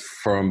say this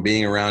from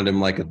being around him,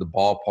 like at the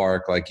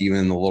ballpark, like even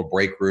in the little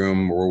break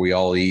room where we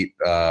all eat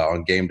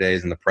on game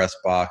days in the press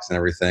box and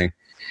everything.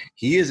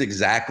 He is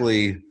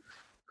exactly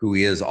who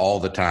he is all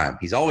the time.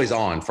 He's always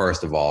on,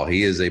 first of all.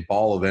 He is a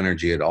ball of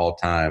energy at all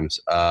times.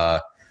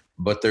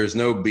 But there's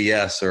no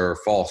BS or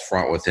false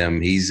front with him.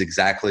 He's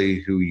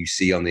exactly who you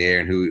see on the air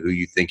and who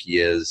you think he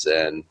is,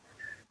 and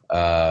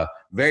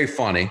very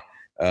funny.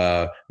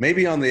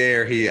 Maybe on the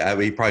air,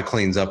 he probably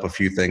cleans up a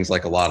few things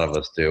like a lot of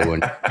us do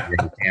when you're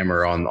on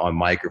camera on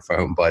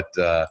microphone. But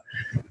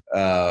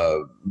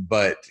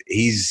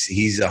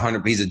he's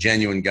a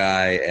genuine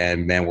guy,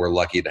 and man, we're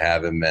lucky to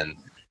have him. And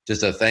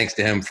just a thanks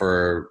to him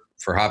for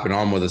hopping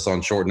on with us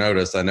on short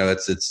notice. I know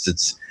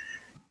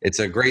it's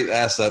a great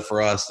asset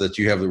for us that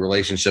you have the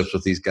relationships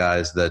with these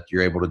guys, that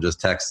you're able to just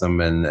text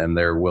them and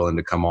they're willing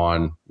to come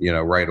on,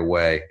 right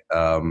away.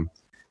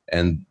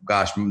 And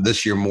gosh,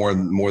 this year more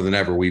than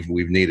ever, we've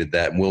needed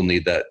that, and we'll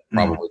need that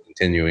probably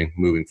continuing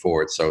moving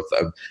forward. So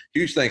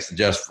huge thanks to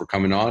Jeff for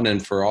coming on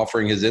and for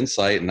offering his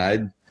insight. And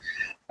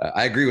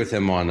I agree with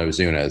him on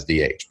Ozuna as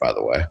DH, by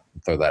the way.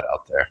 Throw that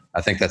out there.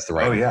 I think that's the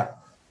right. Oh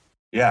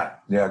yeah.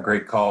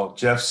 Great call.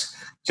 Jeff's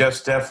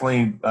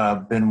definitely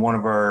been one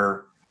of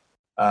our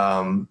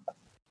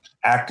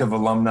active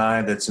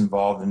alumni that's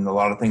involved in a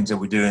lot of things that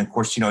we do. And of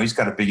course, he's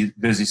got a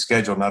busy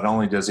schedule. Not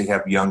only does he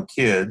have young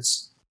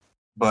kids,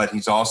 but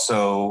he's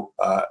also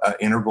an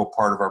integral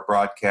part of our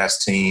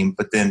broadcast team.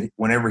 But then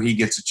whenever he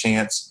gets a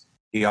chance,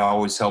 he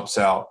always helps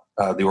out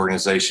the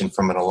organization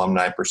from an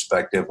alumni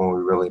perspective, and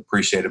we really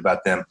appreciate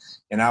about them.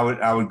 And I would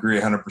agree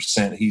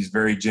 100%. He's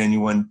very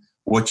genuine.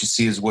 What you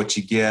see is what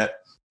you get.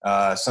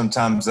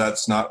 Sometimes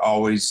that's not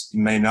always,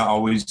 you may not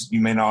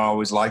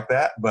always like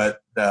that, but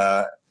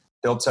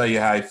he'll tell you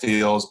how he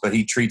feels, but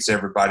he treats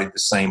everybody the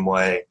same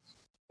way.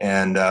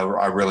 And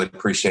I really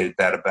appreciated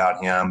that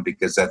about him,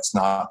 because that's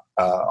not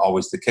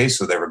always the case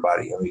with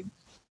everybody. I mean,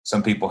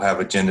 some people have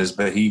agendas,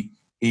 but he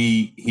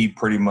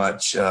pretty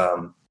much,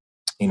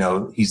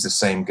 he's the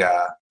same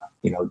guy,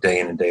 day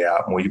in and day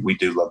out. And we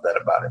do love that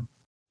about him.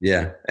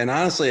 Yeah. And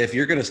honestly, if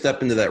you're going to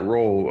step into that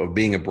role of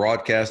being a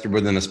broadcaster,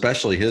 but then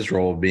especially his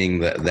role of being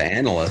the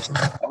analyst,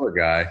 other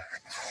guy, I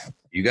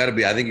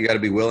think you got to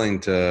be willing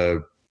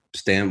to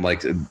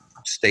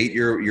state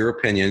your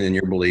opinion and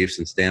your beliefs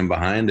and stand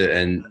behind it.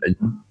 And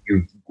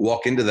you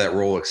walk into that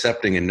role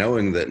accepting and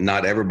knowing that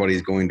not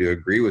everybody's going to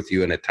agree with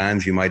you. And at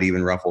times you might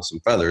even ruffle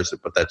some feathers,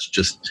 but that's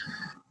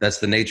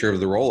the nature of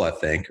the role, I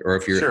think. Or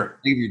if you're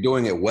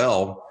doing it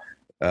well,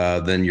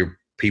 then your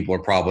people are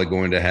probably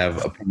going to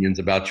have opinions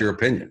about your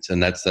opinions.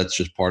 And that's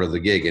just part of the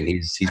gig. And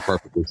he's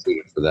perfectly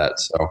suited for that.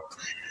 So,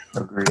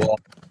 agreed. Well,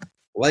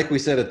 like we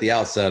said at the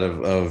outset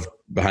of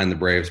Behind the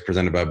Braves,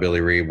 presented by Billy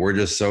Reed, we're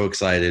just so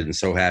excited and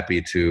so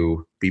happy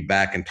to be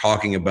back and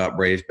talking about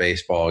Braves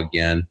baseball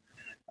again.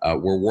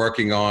 We're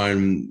working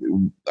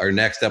on our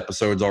next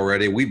episodes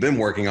already. We've been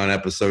working on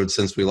episodes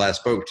since we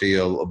last spoke to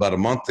you about a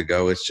month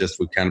ago. It's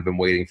just we've kind of been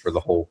waiting for the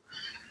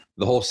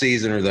whole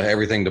season or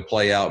everything to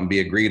play out and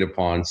be agreed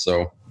upon.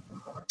 So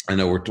I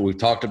know we've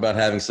talked about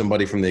having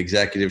somebody from the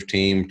executive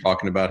team,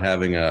 talking about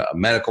having a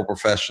medical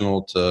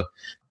professional to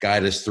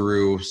guide us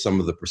through some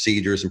of the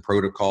procedures and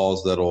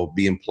protocols that'll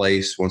be in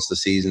place once the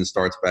season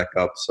starts back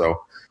up.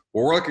 So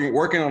we're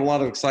working on a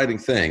lot of exciting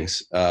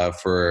things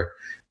for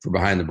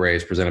Behind the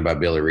Braves, presented by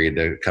Billy Reed,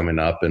 coming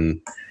up. And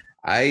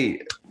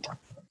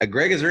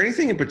Greg, is there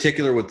anything in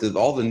particular with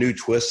all the new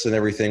twists and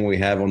everything we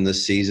have on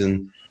this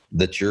season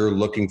that you're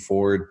looking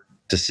forward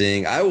to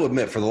seeing? I will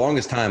admit, for the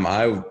longest time,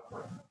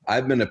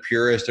 I've been a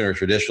purist and a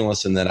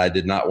traditionalist in that I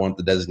did not want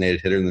the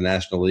designated hitter in the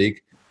National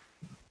League.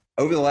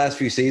 Over the last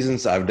few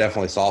seasons, I've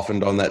definitely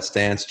softened on that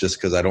stance, just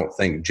because I don't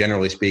think,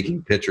 generally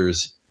speaking,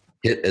 pitchers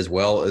hit as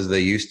well as they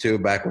used to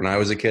back when I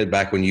was a kid,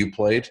 back when you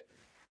played.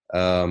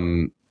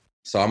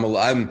 So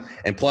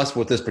and plus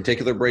with this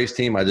particular Braves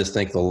team, I just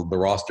think the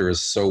roster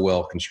is so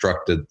well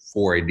constructed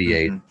for a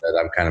DH that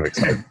I'm kind of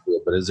excited to do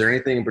it. But is there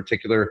anything in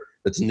particular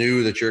that's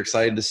new that you're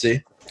excited to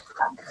see?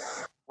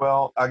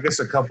 Well, I guess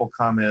a couple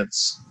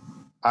comments.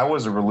 I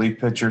was a relief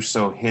pitcher,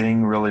 so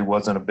hitting really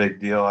wasn't a big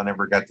deal. I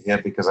never got to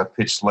hit because I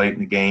pitched late in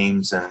the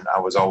games, and I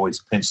was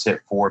always pinch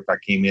hit for if I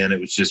came in. It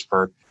was just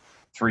for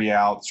 3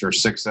 outs or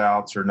 6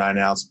 outs or 9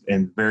 outs,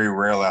 and very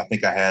rarely. I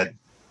think I had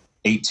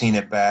 18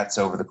 at-bats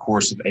over the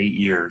course of 8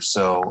 years.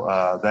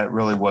 So that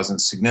really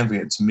wasn't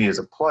significant to me as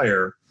a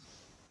player.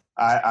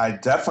 I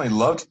definitely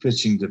loved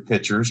pitching to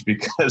pitchers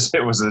because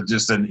it was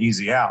just an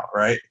easy out,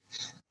 right?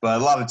 But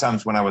a lot of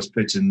times when I was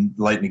pitching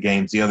late in the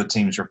games, the other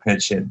teams were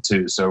pinch hitting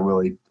too. So it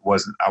really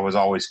wasn't – I was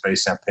always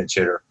facing a pinch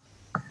hitter.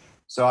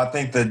 So I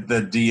think that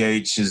the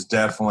DH is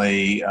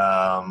definitely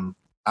I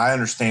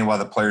understand why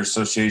the Players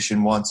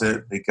Association wants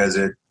it, because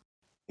it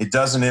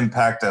doesn't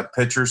impact a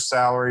pitcher's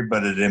salary,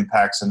 but it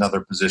impacts another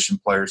position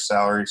player's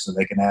salary, so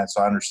they can add.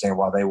 So I understand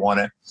why they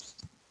want it.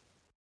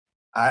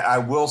 I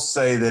will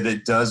say that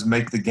it does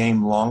make the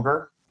game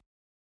longer.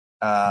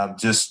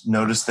 Just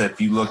notice that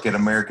if you look at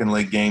American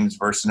League games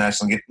versus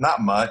National League,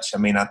 not much. I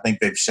mean, I think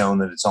they've shown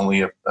that it's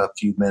only a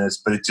few minutes,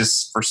 but it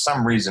just, for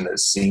some reason, it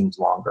seems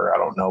longer. I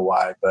don't know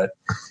why, but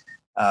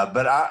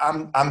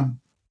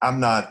I'm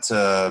not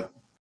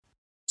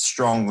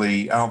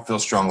strongly. I don't feel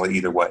strongly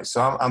either way,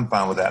 so I'm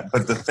fine with that.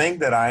 But the thing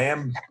that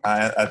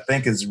I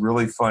think is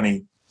really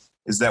funny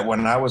is that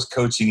when I was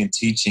coaching and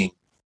teaching,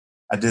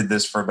 I did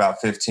this for about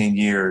 15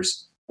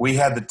 years. We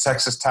had the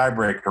Texas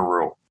tiebreaker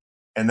rule.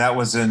 And that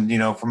was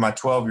for my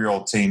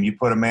 12-year-old team. You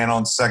put a man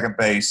on second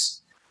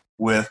base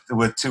with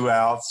 2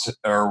 outs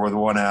or with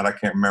 1 out, I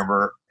can't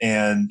remember.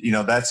 And,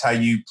 that's how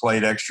you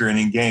played extra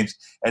inning games.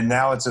 And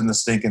now it's in the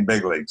stinking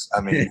big leagues.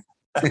 I mean,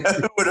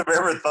 who would have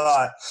ever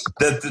thought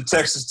that the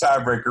Texas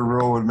tiebreaker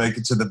rule would make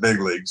it to the big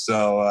leagues?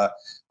 So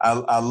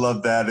I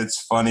love that.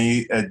 It's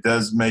funny. It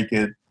does makes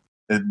it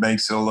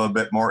a little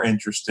bit more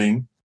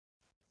interesting.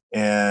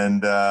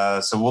 And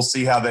so we'll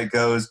see how that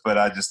goes. But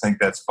I just think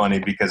that's funny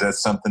because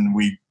that's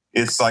something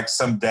it's like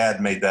some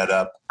dad made that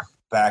up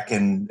back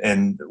in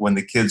when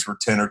the kids were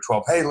 10 or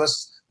 12. Hey,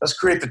 let's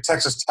create the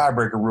Texas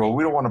tiebreaker rule.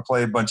 We don't want to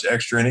play a bunch of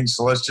extra innings,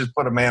 so let's just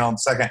put a man on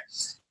second.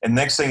 And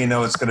next thing you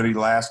know, it's going to be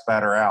last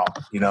batter out.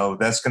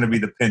 That's going to be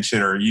the pinch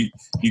hitter. You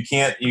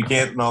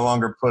can't no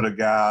longer put a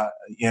guy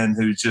in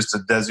who's just a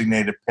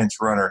designated pinch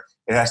runner.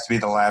 It has to be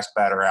the last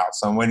batter out.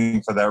 So I'm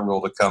waiting for that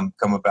rule to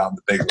come about in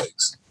the big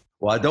leagues.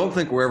 Well, I don't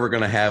think we're ever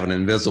going to have an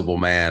invisible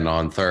man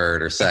on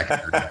third or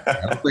second. I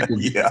don't think we'll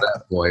get to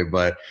that point.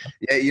 But,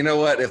 yeah, you know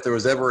what? If there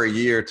was ever a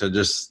year to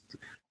just,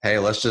 hey,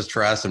 let's just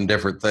try some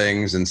different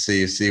things and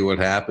see what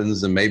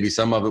happens, and maybe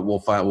some of it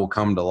we'll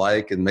come to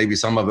like, and maybe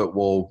some of it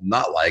we'll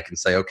not like and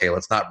say, okay,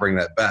 let's not bring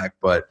that back.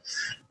 But,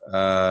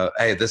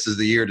 hey, this is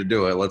the year to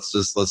do it. Let's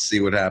see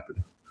what happens.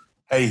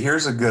 Hey,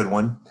 here's a good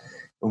one.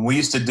 And we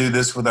used to do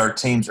this with our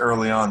teams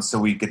early on so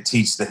we could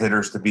teach the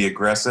hitters to be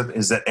aggressive,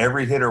 is that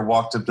every hitter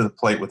walked up to the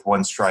plate with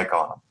 1 strike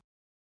on them.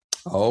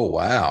 Oh,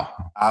 wow.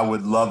 I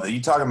would love that. You're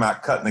talking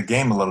about cutting the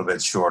game a little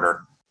bit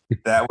shorter.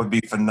 That would be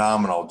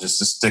phenomenal just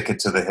to stick it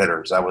to the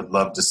hitters. I would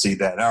love to see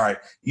that. All right,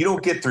 you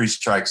don't get 3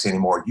 strikes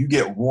anymore. You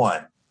get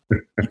 1.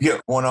 You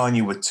get 1 on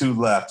you with 2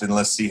 left, and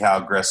let's see how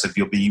aggressive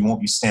you'll be. You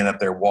won't be standing up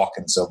there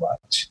walking so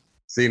much.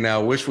 See, now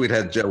I wish we'd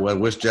had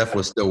wish Jeff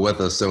was still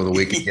with us so that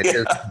we could get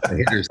his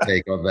hitter's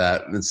take on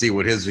that and see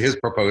what his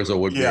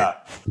proposal would be.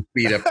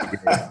 Speed up the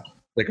game.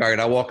 Like, all right,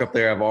 I walk up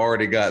there, I've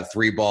already got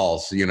 3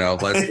 balls, Yeah,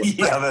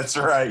 that's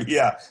right.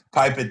 Yeah.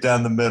 Pipe it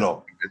down the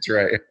middle. That's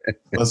right.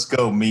 Let's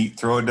go, meat.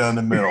 Throw it down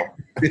the middle.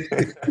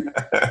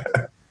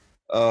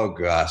 Oh,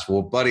 gosh.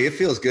 Well, buddy, it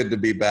feels good to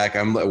be back.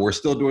 We're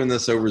still doing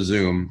this over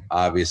Zoom,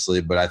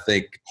 obviously, but I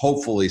think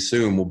hopefully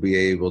soon we'll be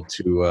able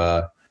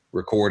to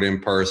record in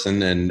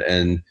person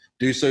and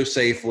do so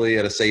safely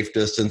at a safe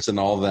distance and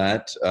all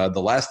that.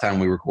 The last time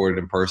we recorded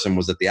in person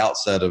was at the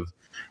outset of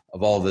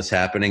all this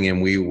happening,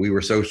 and we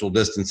were social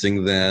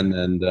distancing then.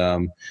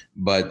 And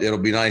but it'll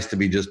be nice to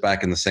be just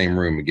back in the same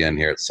room again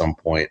here at some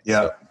point.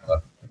 Yeah,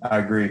 so, I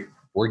agree.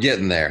 We're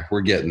getting there.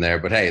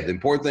 But hey, the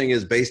important thing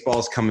is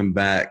baseball's coming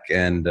back,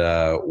 and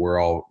we're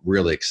all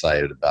really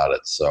excited about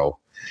it. So,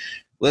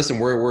 listen,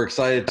 we're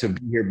excited to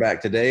be here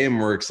back today, and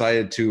we're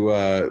excited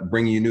to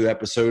bring you new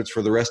episodes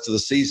for the rest of the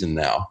season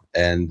now,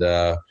 and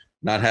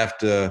not have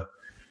to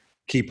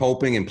keep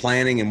hoping and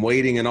planning and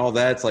waiting and all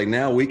that. It's like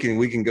now we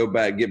can go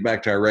back, get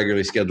back to our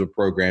regularly scheduled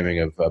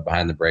programming of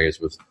Behind the Braves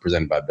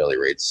presented by Billy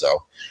Reed.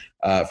 So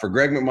for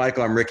Greg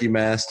McMichael, I'm Ricky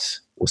Mast.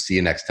 We'll see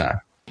you next time.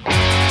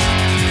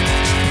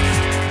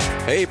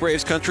 Hey,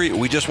 Braves Country.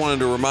 We just wanted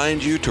to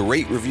remind you to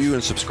rate, review,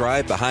 and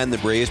subscribe Behind the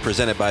Braves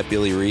presented by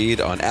Billy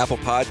Reed on Apple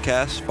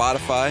Podcasts,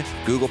 Spotify,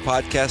 Google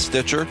Podcasts,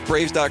 Stitcher,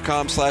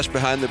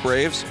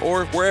 Braves.com/BehindTheBraves,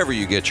 or wherever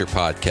you get your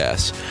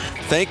podcasts.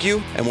 Thank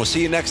you, and we'll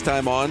see you next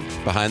time on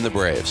Behind the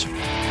Braves.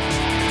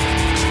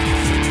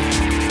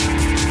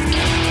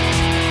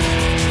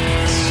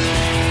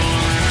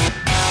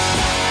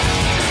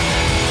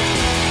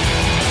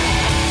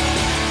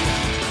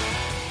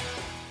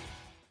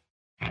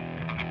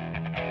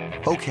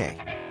 Okay,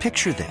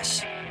 picture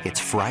this. It's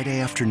Friday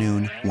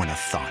afternoon when a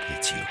thought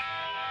hits you.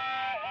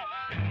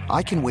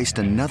 I can waste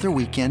another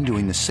weekend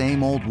doing the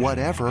same old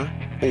whatever,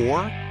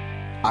 or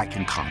I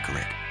can conquer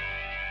it.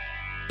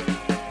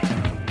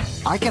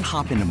 I can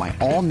hop into my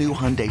all-new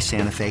Hyundai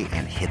Santa Fe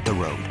and hit the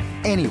road.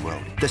 Any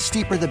road. The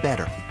steeper, the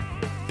better.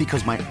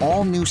 Because my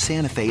all-new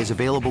Santa Fe is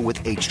available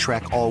with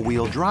H-Track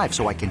all-wheel drive,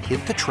 so I can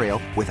hit the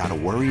trail without a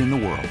worry in the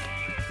world.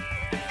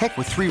 Heck,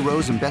 with 3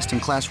 rows and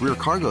best-in-class rear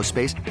cargo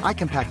space, I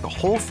can pack the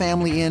whole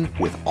family in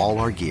with all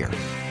our gear.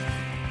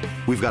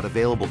 We've got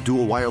available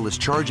dual wireless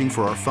charging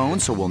for our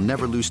phones, so we'll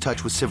never lose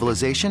touch with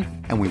civilization,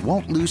 and we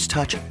won't lose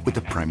touch with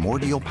the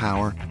primordial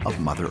power of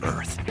Mother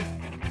Earth.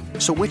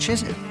 So which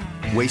is it?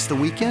 Waste the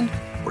weekend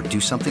or do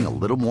something a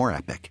little more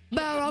epic?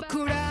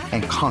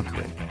 And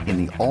conquer it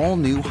in the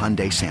all-new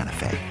Hyundai Santa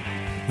Fe.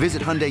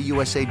 Visit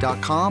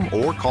HyundaiUSA.com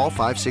or call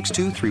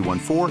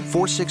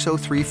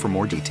 562-314-4603 for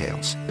more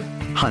details.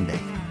 Hyundai,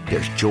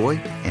 there's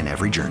joy in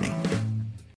every journey.